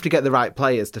you have to get the right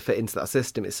players to fit into that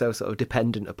system. It's so sort of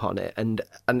dependent upon it. And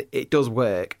it does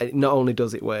work. And not only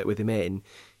does it work with him in,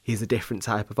 he's a different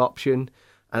type of option.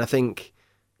 And I think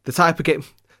the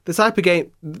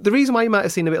reason why you might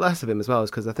have seen a bit less of him as well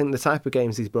is because I think the type of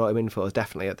games he's brought him in for is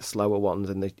definitely at the slower ones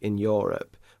in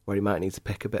Europe, where he might need to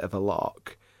pick a bit of a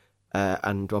lock.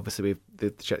 And obviously,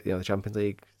 the Champions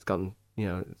League has gone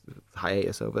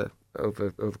hiatus over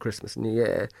Christmas and New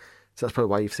Year, so that's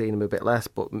probably why you've seen him a bit less.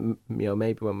 But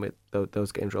maybe when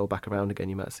those games roll back around again,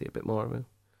 you might see a bit more of him.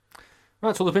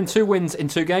 Right, so there have been 2 wins in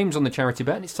 2 games on the charity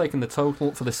bet, and it's taken the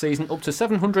total for the season up to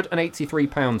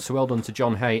 £783. So well done to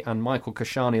John Hay and Michael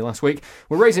Kashani last week.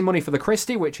 We're raising money for the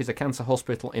Christie, which is a cancer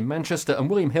hospital in Manchester, and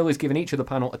William Hill is giving each of the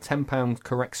panel a £10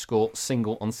 correct score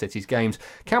single on City's games.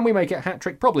 Can we make it a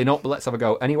hat-trick? Probably not, but let's have a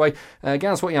go anyway.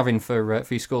 Gaz, what are you having for your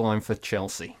scoreline for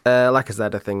Chelsea? Like I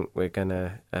said, I think we're going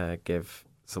to give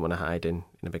someone a hiding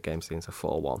in a big game scene, so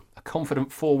 4-1. A confident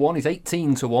 4-1 is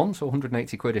 18 to 1, so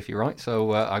 180 quid if you're right.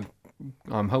 So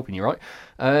I'm hoping you're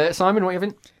right. Simon, what are you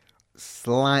having?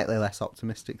 Slightly less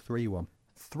optimistic, 3-1.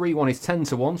 3-1 is 10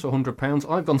 to 1, so £100.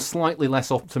 I've gone slightly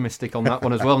less optimistic on that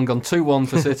one as well and gone 2-1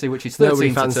 for City, which is 13 to 2.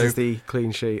 Nobody fancies the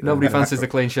clean sheet. Nobody fancies the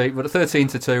clean sheet, but 13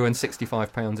 to 2 and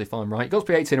 £65 if I'm right. Got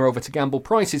to be 18 or over to gamble.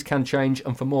 Prices can change,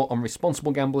 and for more on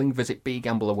responsible gambling, visit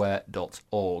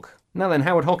begambleaware.org. Now then,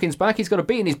 Howard Hawkins back. He's got a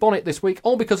bee in his bonnet this week,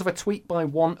 all because of a tweet by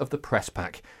one of the press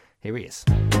pack. Here he is.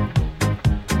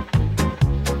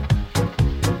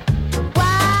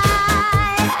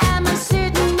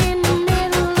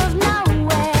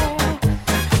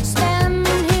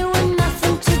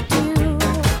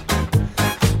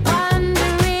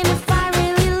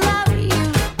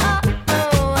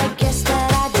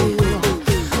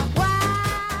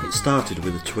 Started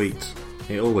with a tweet.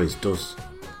 It always does.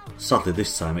 Sadly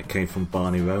this time it came from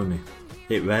Barney Roney.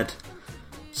 It read,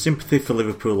 "Sympathy for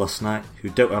Liverpool last night, who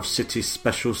don't have City's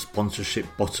special sponsorship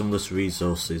bottomless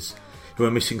resources, who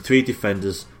are missing 3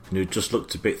 defenders and who just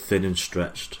looked a bit thin and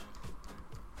stretched."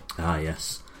 Ah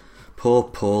yes, poor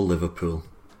Liverpool.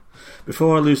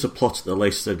 Before I lose the plot at the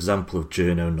latest example of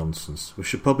journo nonsense, we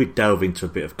should probably delve into a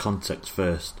bit of context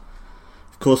first.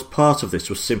 Of course, part of this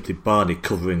was simply Barney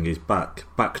covering his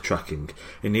backtracking,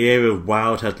 in the era of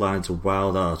wild headlines and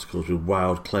wild articles with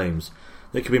wild claims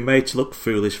that can be made to look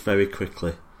foolish very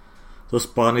quickly. Thus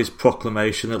Barney's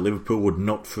proclamation that Liverpool would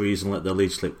not freeze and let their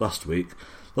lead slip last week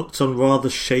looked on rather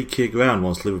shakier ground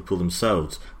once Liverpool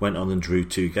themselves went on and drew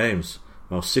 2 games,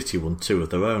 while City won 2 of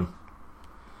their own.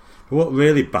 But what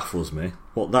really baffles me,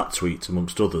 what that tweet,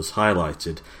 amongst others,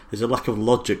 highlighted, is a lack of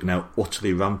logic now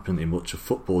utterly rampant in much of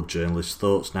football journalists'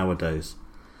 thoughts nowadays.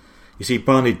 You see,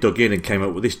 Barney dug in and came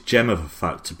up with this gem of a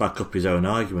fact to back up his own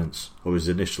arguments, or his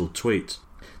initial tweet.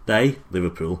 They,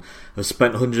 Liverpool, have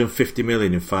spent 150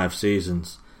 million in 5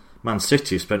 seasons. Man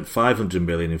City have spent 500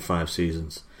 million in 5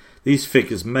 seasons. These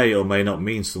figures may or may not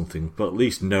mean something, but at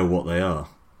least know what they are.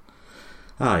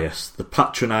 Ah yes, the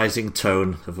patronising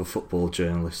tone of a football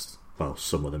journalist. Well,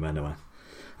 some of them anyway.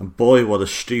 And boy, what a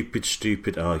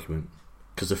stupid argument.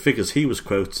 Because the figures he was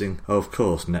quoting are, of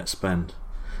course, net spend.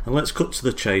 And let's cut to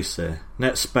the chase here.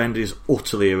 Net spend is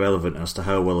utterly irrelevant as to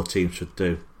how well a team should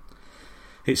do.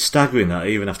 It's staggering that I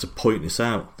even have to point this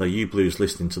out, though you Blues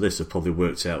listening to this have probably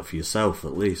worked it out for yourself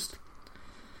at least.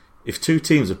 If 2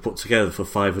 teams are put together for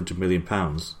 £500 million,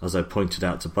 as I pointed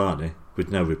out to Barney,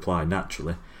 with no reply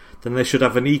naturally, then they should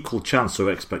have an equal chance or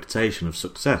expectation of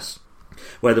success.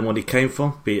 Where the money came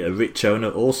from, be it a rich owner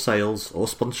or sales or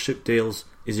sponsorship deals,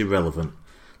 is irrelevant.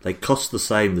 They cost the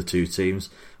same, the 2 teams,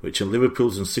 which in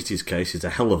Liverpool's and City's case is a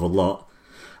hell of a lot,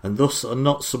 and thus are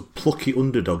not some plucky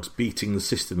underdogs beating the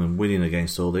system and winning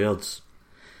against all the odds.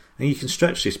 And you can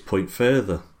stretch this point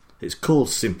further. It's called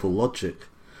simple logic.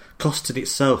 Cost in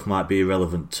itself might be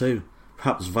irrelevant too.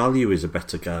 Perhaps value is a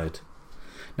better guide.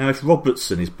 Now if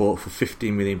Robertson is bought for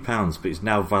 £15 million but is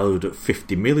now valued at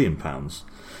 £50 million,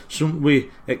 shouldn't we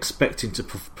expect him to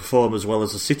perform as well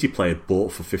as a City player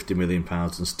bought for £50 million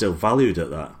and still valued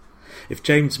at that? If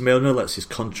James Milner lets his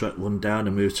contract run down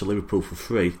and moves to Liverpool for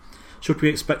free, should we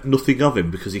expect nothing of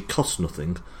him because he costs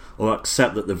nothing, or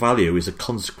accept that the value is a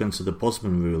consequence of the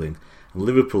Bosman ruling and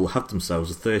Liverpool have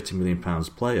themselves a £30 million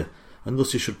player and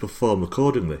thus he should perform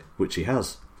accordingly, which he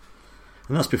has?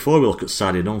 And that's before we look at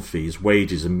signing on fees,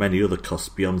 wages and many other costs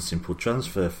beyond simple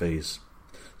transfer fees.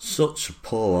 Such a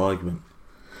poor argument.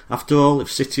 After all,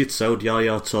 if City had sold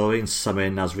Yaya Toure and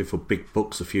Samir Nasri for big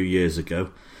bucks a few years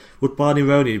ago, would Barney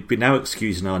Roney be now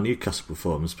excusing our Newcastle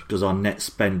performance because our net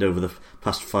spend over the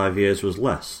past 5 years was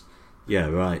less? Yeah,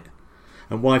 right.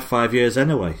 And why 5 years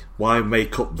anyway? Why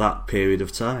make up that period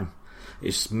of time?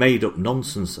 It's made up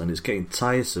nonsense and it's getting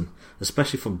tiresome,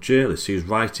 especially from journalists whose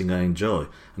writing I enjoy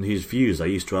and whose views I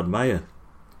used to admire.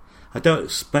 I don't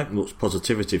expect much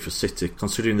positivity for City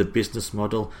considering the business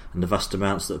model and the vast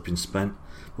amounts that have been spent,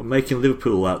 but making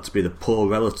Liverpool out to be the poor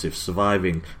relative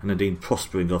surviving and indeed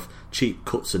prospering off cheap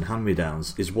cuts and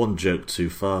hand-me-downs is one joke too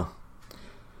far.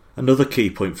 Another key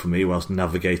point for me whilst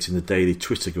navigating the daily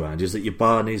Twitter grind is that your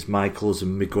Barneys, Michaels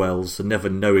and Miguels are never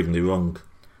knowingly wrong.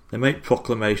 They make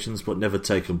proclamations but never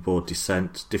take on board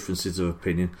dissent, differences of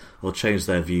opinion or change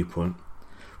their viewpoint,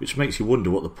 which makes you wonder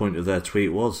what the point of their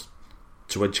tweet was.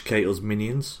 To educate us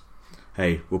minions?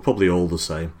 Hey, we're probably all the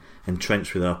same,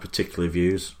 entrenched with our particular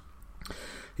views.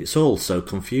 It's all so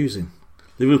confusing.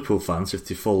 Liverpool fans, if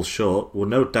they fall short, will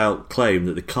no doubt claim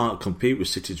that they can't compete with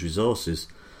City's resources,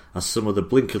 as some of the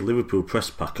blinkered Liverpool press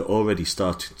pack are already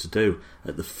starting to do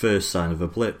at the first sign of a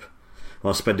blip,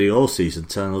 while spending all season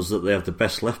telling us that they have the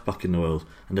best left-back in the world,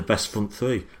 and the best front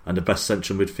three, and the best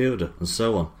central midfielder, and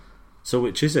so on. So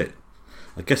which is it?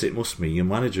 I guess it must mean your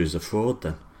manager is a fraud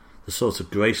then. the sort of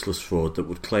graceless fraud that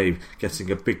would claim getting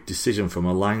a big decision from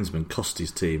a linesman cost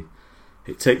his team.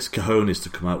 It takes cojones to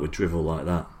come out with drivel like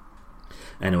that.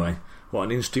 Anyway, what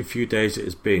an interesting few days it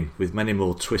has been, with many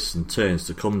more twists and turns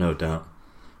to come, no doubt.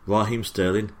 Raheem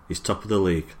Sterling is top of the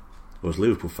league, or as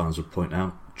Liverpool fans would point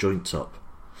out, joint top.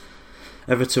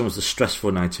 Everton was a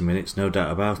stressful 90 minutes, no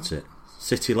doubt about it.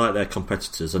 City, like their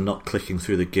competitors, are not clicking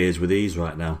through the gears with ease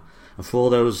right now, and for all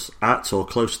those at or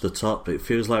close to the top, it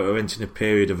feels like we're entering a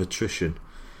period of attrition.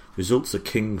 Results are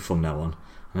king from now on,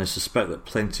 and I suspect that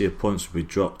plenty of points will be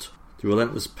dropped. The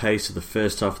relentless pace of the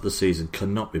first half of the season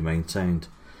cannot be maintained.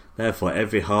 Therefore,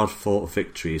 every hard-fought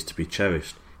victory is to be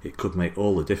cherished. It could make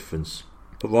all the difference.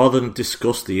 But rather than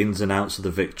discuss the ins and outs of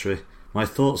the victory, my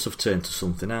thoughts have turned to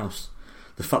something else.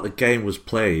 The fact the game was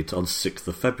played on 6th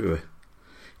of February.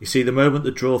 You see, the moment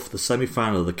the draw for the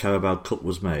semi-final of the Carabao Cup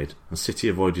was made, and City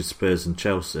avoided Spurs and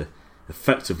Chelsea,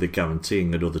 effectively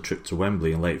guaranteeing another trip to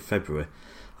Wembley in late February,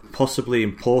 a possibly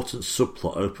important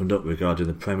subplot opened up regarding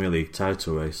the Premier League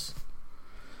title race.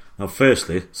 Now,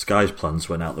 firstly, Sky's plans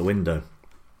went out the window.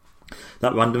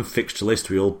 That random fixture list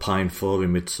we all pined for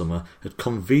in midsummer had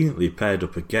conveniently paired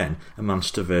up again a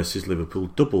Manchester versus Liverpool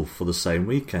double for the same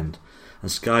weekend,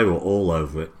 and Sky were all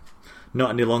over it.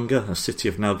 Not any longer, as City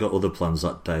have now got other plans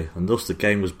that day, and thus the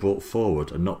game was brought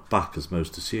forward and not back as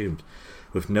most assumed,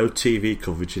 with no TV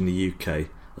coverage in the UK,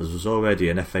 as was already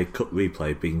an FA Cup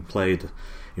replay being played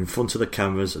in front of the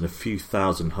cameras and a few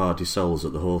thousand hardy souls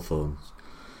at the Hawthorns.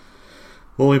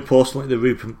 More importantly, the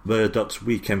Rupert Murdoch's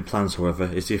weekend plans, however,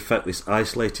 is the effect this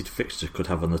isolated fixture could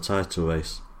have on the title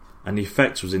race, and the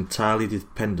effect was entirely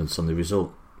dependent on the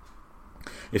result.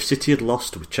 If City had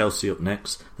lost with Chelsea up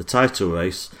next, the title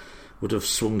race would have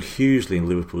swung hugely in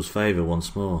Liverpool's favour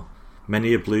once more,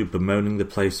 many a blue bemoaning the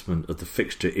placement of the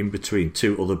fixture in between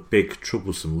two other big,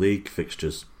 troublesome league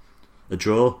fixtures. A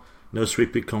draw, no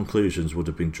sweeping conclusions would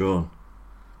have been drawn.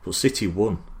 But City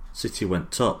won. City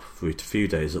went top, for a few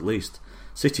days at least.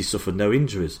 City suffered no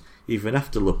injuries, even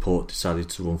after Laporte decided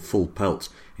to run full pelt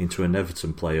into an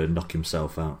Everton player and knock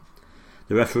himself out.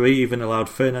 The referee even allowed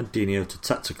Fernandinho to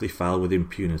tactically foul with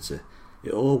impunity.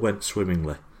 It all went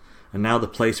swimmingly, and now the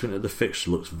placement of the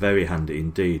fixture looks very handy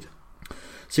indeed.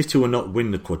 City will not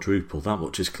win the quadruple, that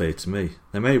much is clear to me.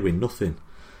 They may win nothing,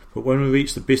 but when we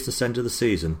reach the business end of the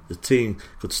season, the team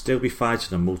could still be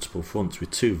fighting on multiple fronts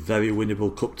with two very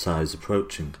winnable cup ties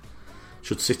approaching.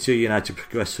 Should City or United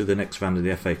progress through the next round of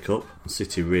the FA Cup, and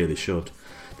City really should,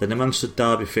 then the Manchester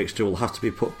Derby fixture will have to be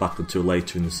put back until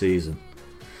later in the season.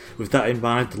 With that in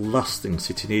mind, the last thing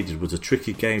City needed was a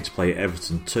tricky game to play at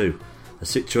Everton too, a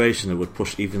situation that would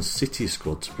push even City's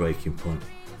squad to breaking point.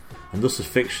 And thus a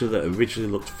fixture that originally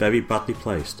looked very badly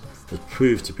placed has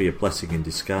proved to be a blessing in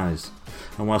disguise.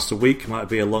 And whilst a week might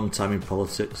be a long time in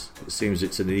politics, it seems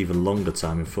it's an even longer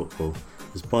time in football,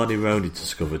 as Barney Roney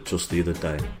discovered just the other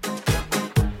day.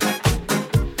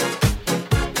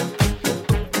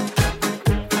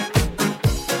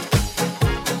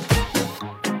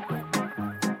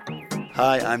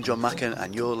 Hi, I'm John Macken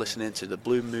and you're listening to the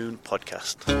Blue Moon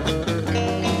Podcast.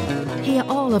 Hear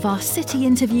all of our City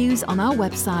interviews on our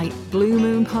website,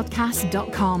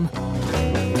 bluemoonpodcast.com.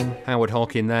 Howard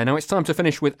Hawkin there. Now it's time to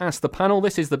finish with Ask the Panel.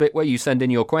 This is the bit where you send in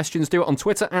your questions. Do it on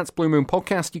Twitter at Blue Moon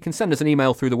Podcast. You can send us an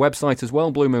email through the website as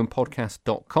well,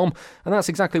 bluemoonpodcast.com. And that's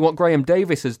exactly what Graham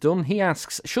Davis has done. He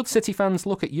asks, should City fans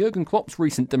look at Jurgen Klopp's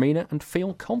recent demeanour and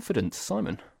feel confident?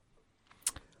 Simon?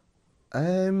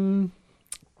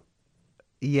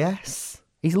 Yes.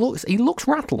 He looks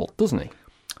rattled, doesn't he?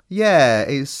 Yeah,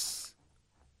 it's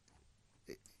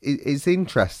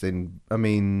interesting. I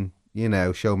mean, you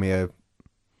know, show me a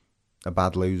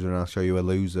bad loser and I'll show you a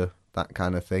loser, that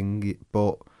kind of thing.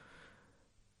 But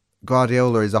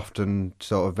Guardiola is often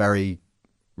sort of very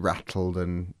rattled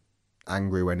and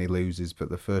angry when he loses, but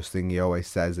the first thing he always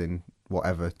says in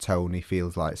whatever tone he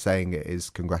feels like saying it is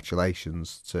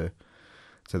congratulations to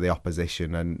the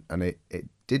opposition, and it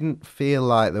didn't feel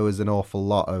like there was an awful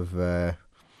lot of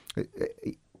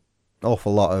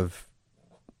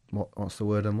what's the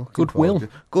word I'm looking goodwill. for?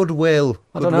 Goodwill.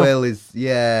 I don't Goodwill know. is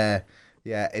yeah,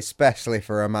 especially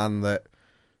for a man that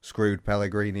screwed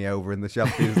Pellegrini over in the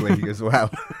Champions League as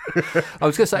well. I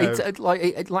was going to say,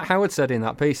 like Howard said in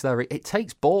that piece there, it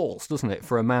takes balls, doesn't it,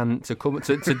 for a man to come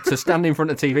to stand in front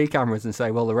of TV cameras and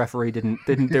say, "Well, the referee didn't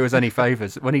do us any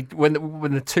favours." When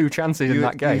the two chances in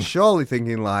that game, you're surely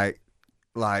thinking like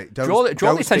draw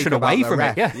the attention away from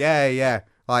it. Yeah. Yeah.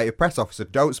 Like a press officer,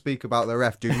 don't speak about the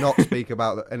ref. Do not speak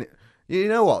about the. And you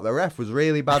know what? The ref was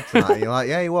really bad tonight. And you're like,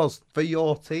 yeah, he was for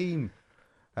your team.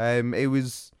 It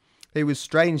was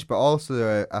strange, but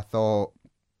also I thought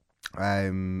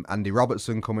Andy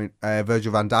Robertson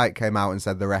Virgil van Dijk came out and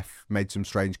said the ref made some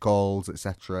strange calls,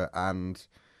 etc. And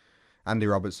Andy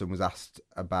Robertson was asked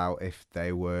about if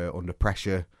they were under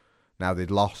pressure now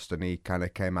they'd lost, and he kind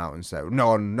of came out and said no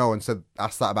one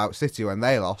asked that about City when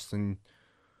they lost, and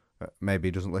maybe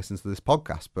he doesn't listen to this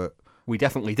podcast, but we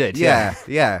definitely did.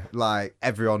 Yeah, like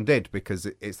everyone did, because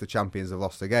it's the champions have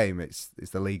lost a game, it's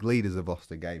the league leaders have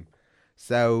lost a game.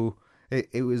 So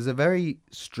it was a very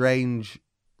strange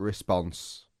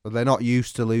response. They're not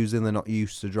used to losing, they're not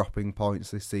used to dropping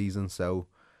points this season, so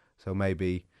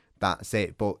maybe that's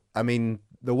it. But I mean,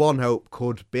 the one hope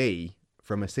could be,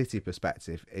 from a City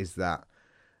perspective, is that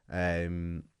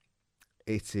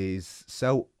it is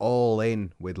so all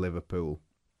in with Liverpool.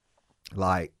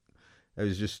 Like, I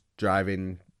was just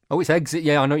driving. Oh, it's eggs.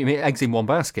 Yeah, I know what you mean. Eggs in one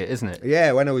basket, isn't it?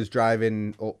 Yeah, when I was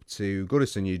driving up to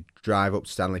Goodison, you drive up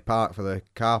to Stanley Park for the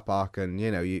car park, and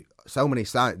so many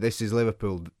signs. This is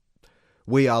Liverpool.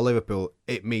 We are Liverpool.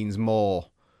 It means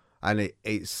more, and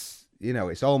it's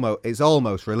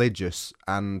almost religious.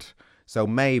 And so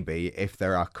maybe if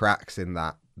there are cracks in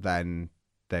that, then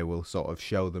they will sort of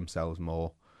show themselves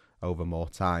more over more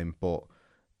time. But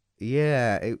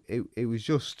yeah, it was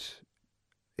just.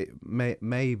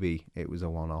 Maybe it was a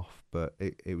one-off, but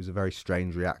it was a very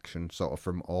strange reaction, sort of,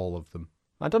 from all of them.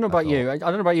 I don't know about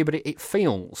you, but it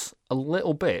feels a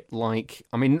little bit like,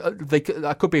 I mean,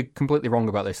 I could be completely wrong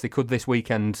about this. They could this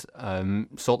weekend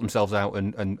sort themselves out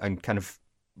and kind of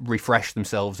refresh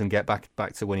themselves and get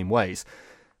back to winning ways.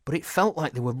 But it felt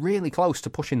like they were really close to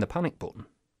pushing the panic button.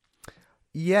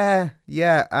 Yeah,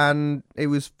 and it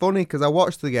was funny because I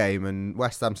watched the game and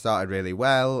West Ham started really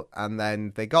well, and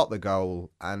then they got the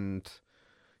goal, and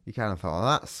you kind of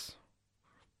thought,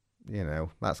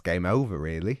 that's game over,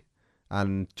 really.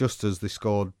 And just as they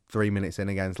scored 3 minutes in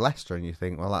against Leicester, and you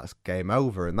think, well, that's game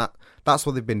over, and that's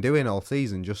what they've been doing all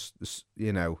season, just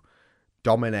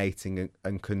dominating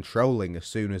and controlling as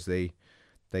soon as they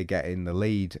get in the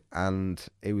lead, and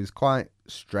it was quite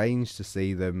strange to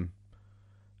see them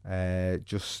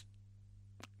just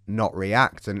not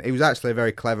react. And it was actually a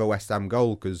very clever West Ham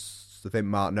goal, because I think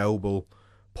Mark Noble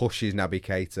pushes Naby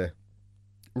Keita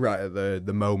right at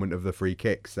the moment of the free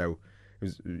kick, so it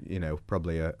was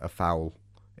probably a foul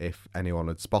if anyone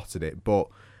had spotted it. But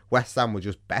West Ham were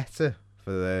just better for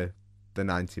the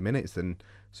 90 minutes, and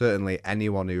certainly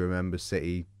anyone who remembers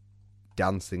City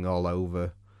dancing all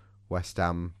over West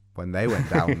Ham when they went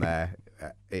down there,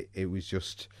 it was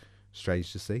just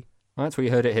strange to see. That's where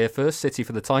you heard it here first. City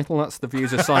for the title. That's the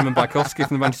views of Simon Bajkowski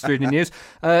from the Manchester Evening News.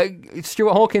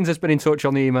 Stuart Hawkins has been in touch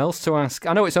on the emails to ask,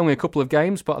 I know it's only a couple of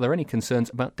games, but are there any concerns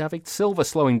about David Silva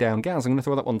slowing down? Gaz, I'm going to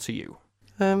throw that one to you.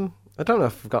 I don't know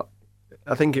if I've got...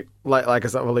 I think, like I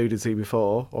sort of alluded to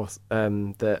before,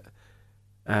 that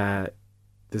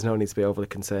there's no need to be overly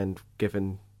concerned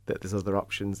given that there's other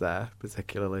options there,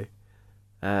 particularly.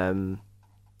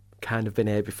 Kind of been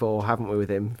here before, haven't we,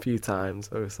 with him a few times?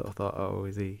 I sort of thought,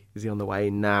 is he on the way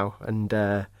now? And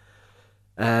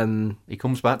he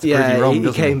comes back to prove you wrong,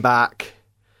 doesn't he? He came back.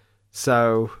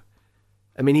 So,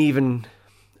 even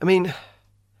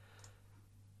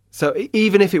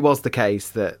if it was the case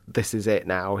that this is it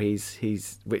now,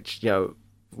 he's which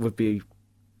would be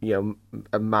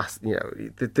a mass.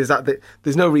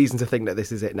 There's no reason to think that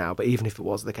this is it now. But even if it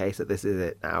was the case that this is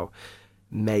it now,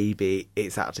 maybe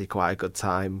it's actually quite a good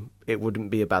time. It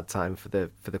wouldn't be a bad time for the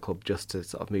club just to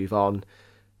sort of move on.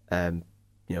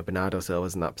 Bernardo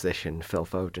Silva's in that position. Phil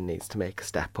Foden needs to make a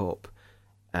step up.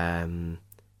 I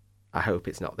hope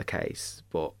it's not the case,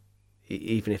 but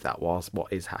even if that was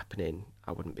what is happening,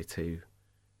 I wouldn't be too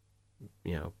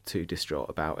distraught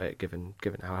about it, given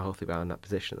how healthy we are in that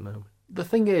position at the moment. The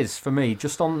thing is, for me,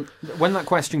 just on when that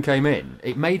question came in,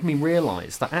 it made me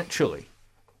realise that actually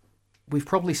we've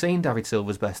probably seen David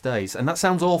Silva's best days, and that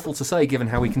sounds awful to say given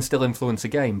how he can still influence a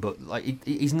game, but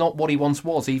he's not what he once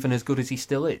was, even as good as he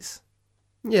still is.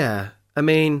 Yeah, I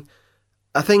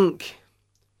think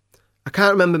I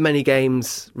can't remember many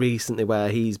games recently where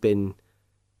he's been,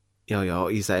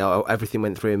 you say, everything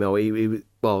went through him, or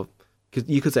because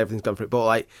you could say everything's gone through,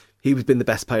 but he was been the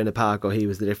best player in the park, or he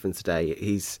was the difference today.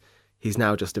 He's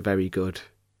now just a very good.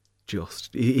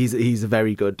 He's a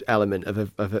very good element of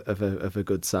a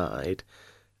good side.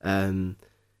 You're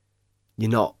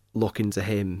not looking to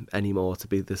him anymore to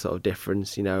be the sort of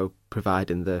difference,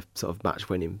 providing the sort of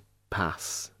match-winning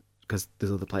pass, because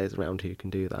there's other players around who can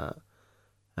do that.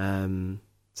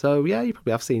 So yeah, you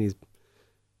probably have seen his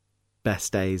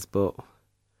best days, but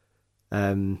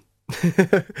I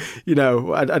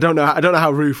don't know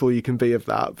how rueful you can be of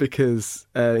that, because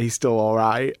he's still all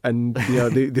right, and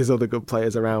there's other good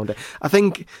players around it. I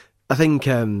think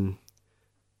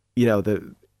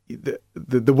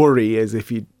the worry is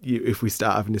if if we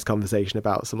start having this conversation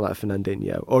about someone like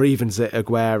Fernandinho or even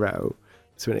Aguero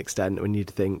to an extent, when you'd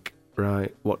think,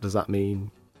 right, what does that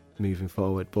mean moving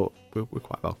forward? But we're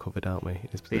quite well covered, aren't we, in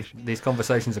this position? These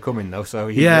conversations are coming, though, so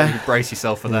you brace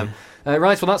yourself for them.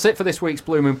 Right, well, that's it for this week's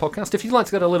Blue Moon podcast. If you'd like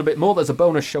to get a little bit more, there's a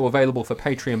bonus show available for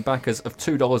Patreon backers of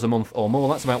 $2 a month or more.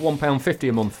 That's about £1.50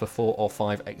 a month for 4 or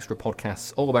 5 extra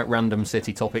podcasts, all about random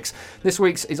City topics. This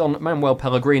week's is on Manuel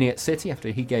Pellegrini at City after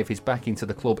he gave his backing to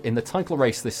the club in the title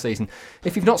race this season.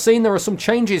 If you've not seen, there are some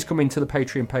changes coming to the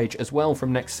Patreon page as well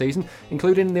from next season,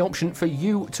 including the option for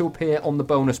you to appear on the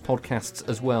bonus podcasts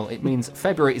as well. It means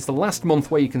February is the last month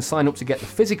where you can sign up to get the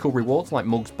physical rewards like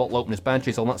mugs, bottle openers,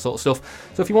 badges, all that sort of stuff.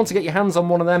 So if you want to get your hands on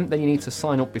one of them, then you need to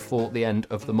sign up before the end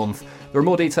of the month. There are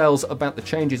more details about the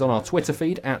changes on our Twitter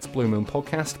feed at Blue Moon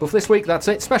Podcast. But for this week, that's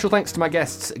it. Special thanks to my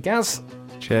guests, Gaz.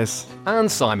 Cheers.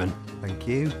 And Simon. Thank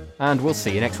you. And we'll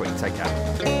see you next week. Take care.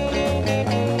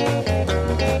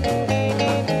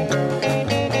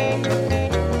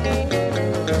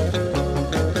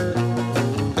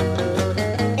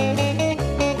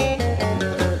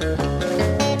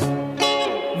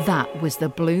 That was the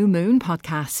Blue Moon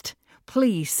Podcast.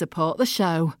 Please support the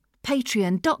show.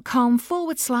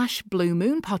 Patreon.com/Blue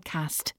Moon Podcast.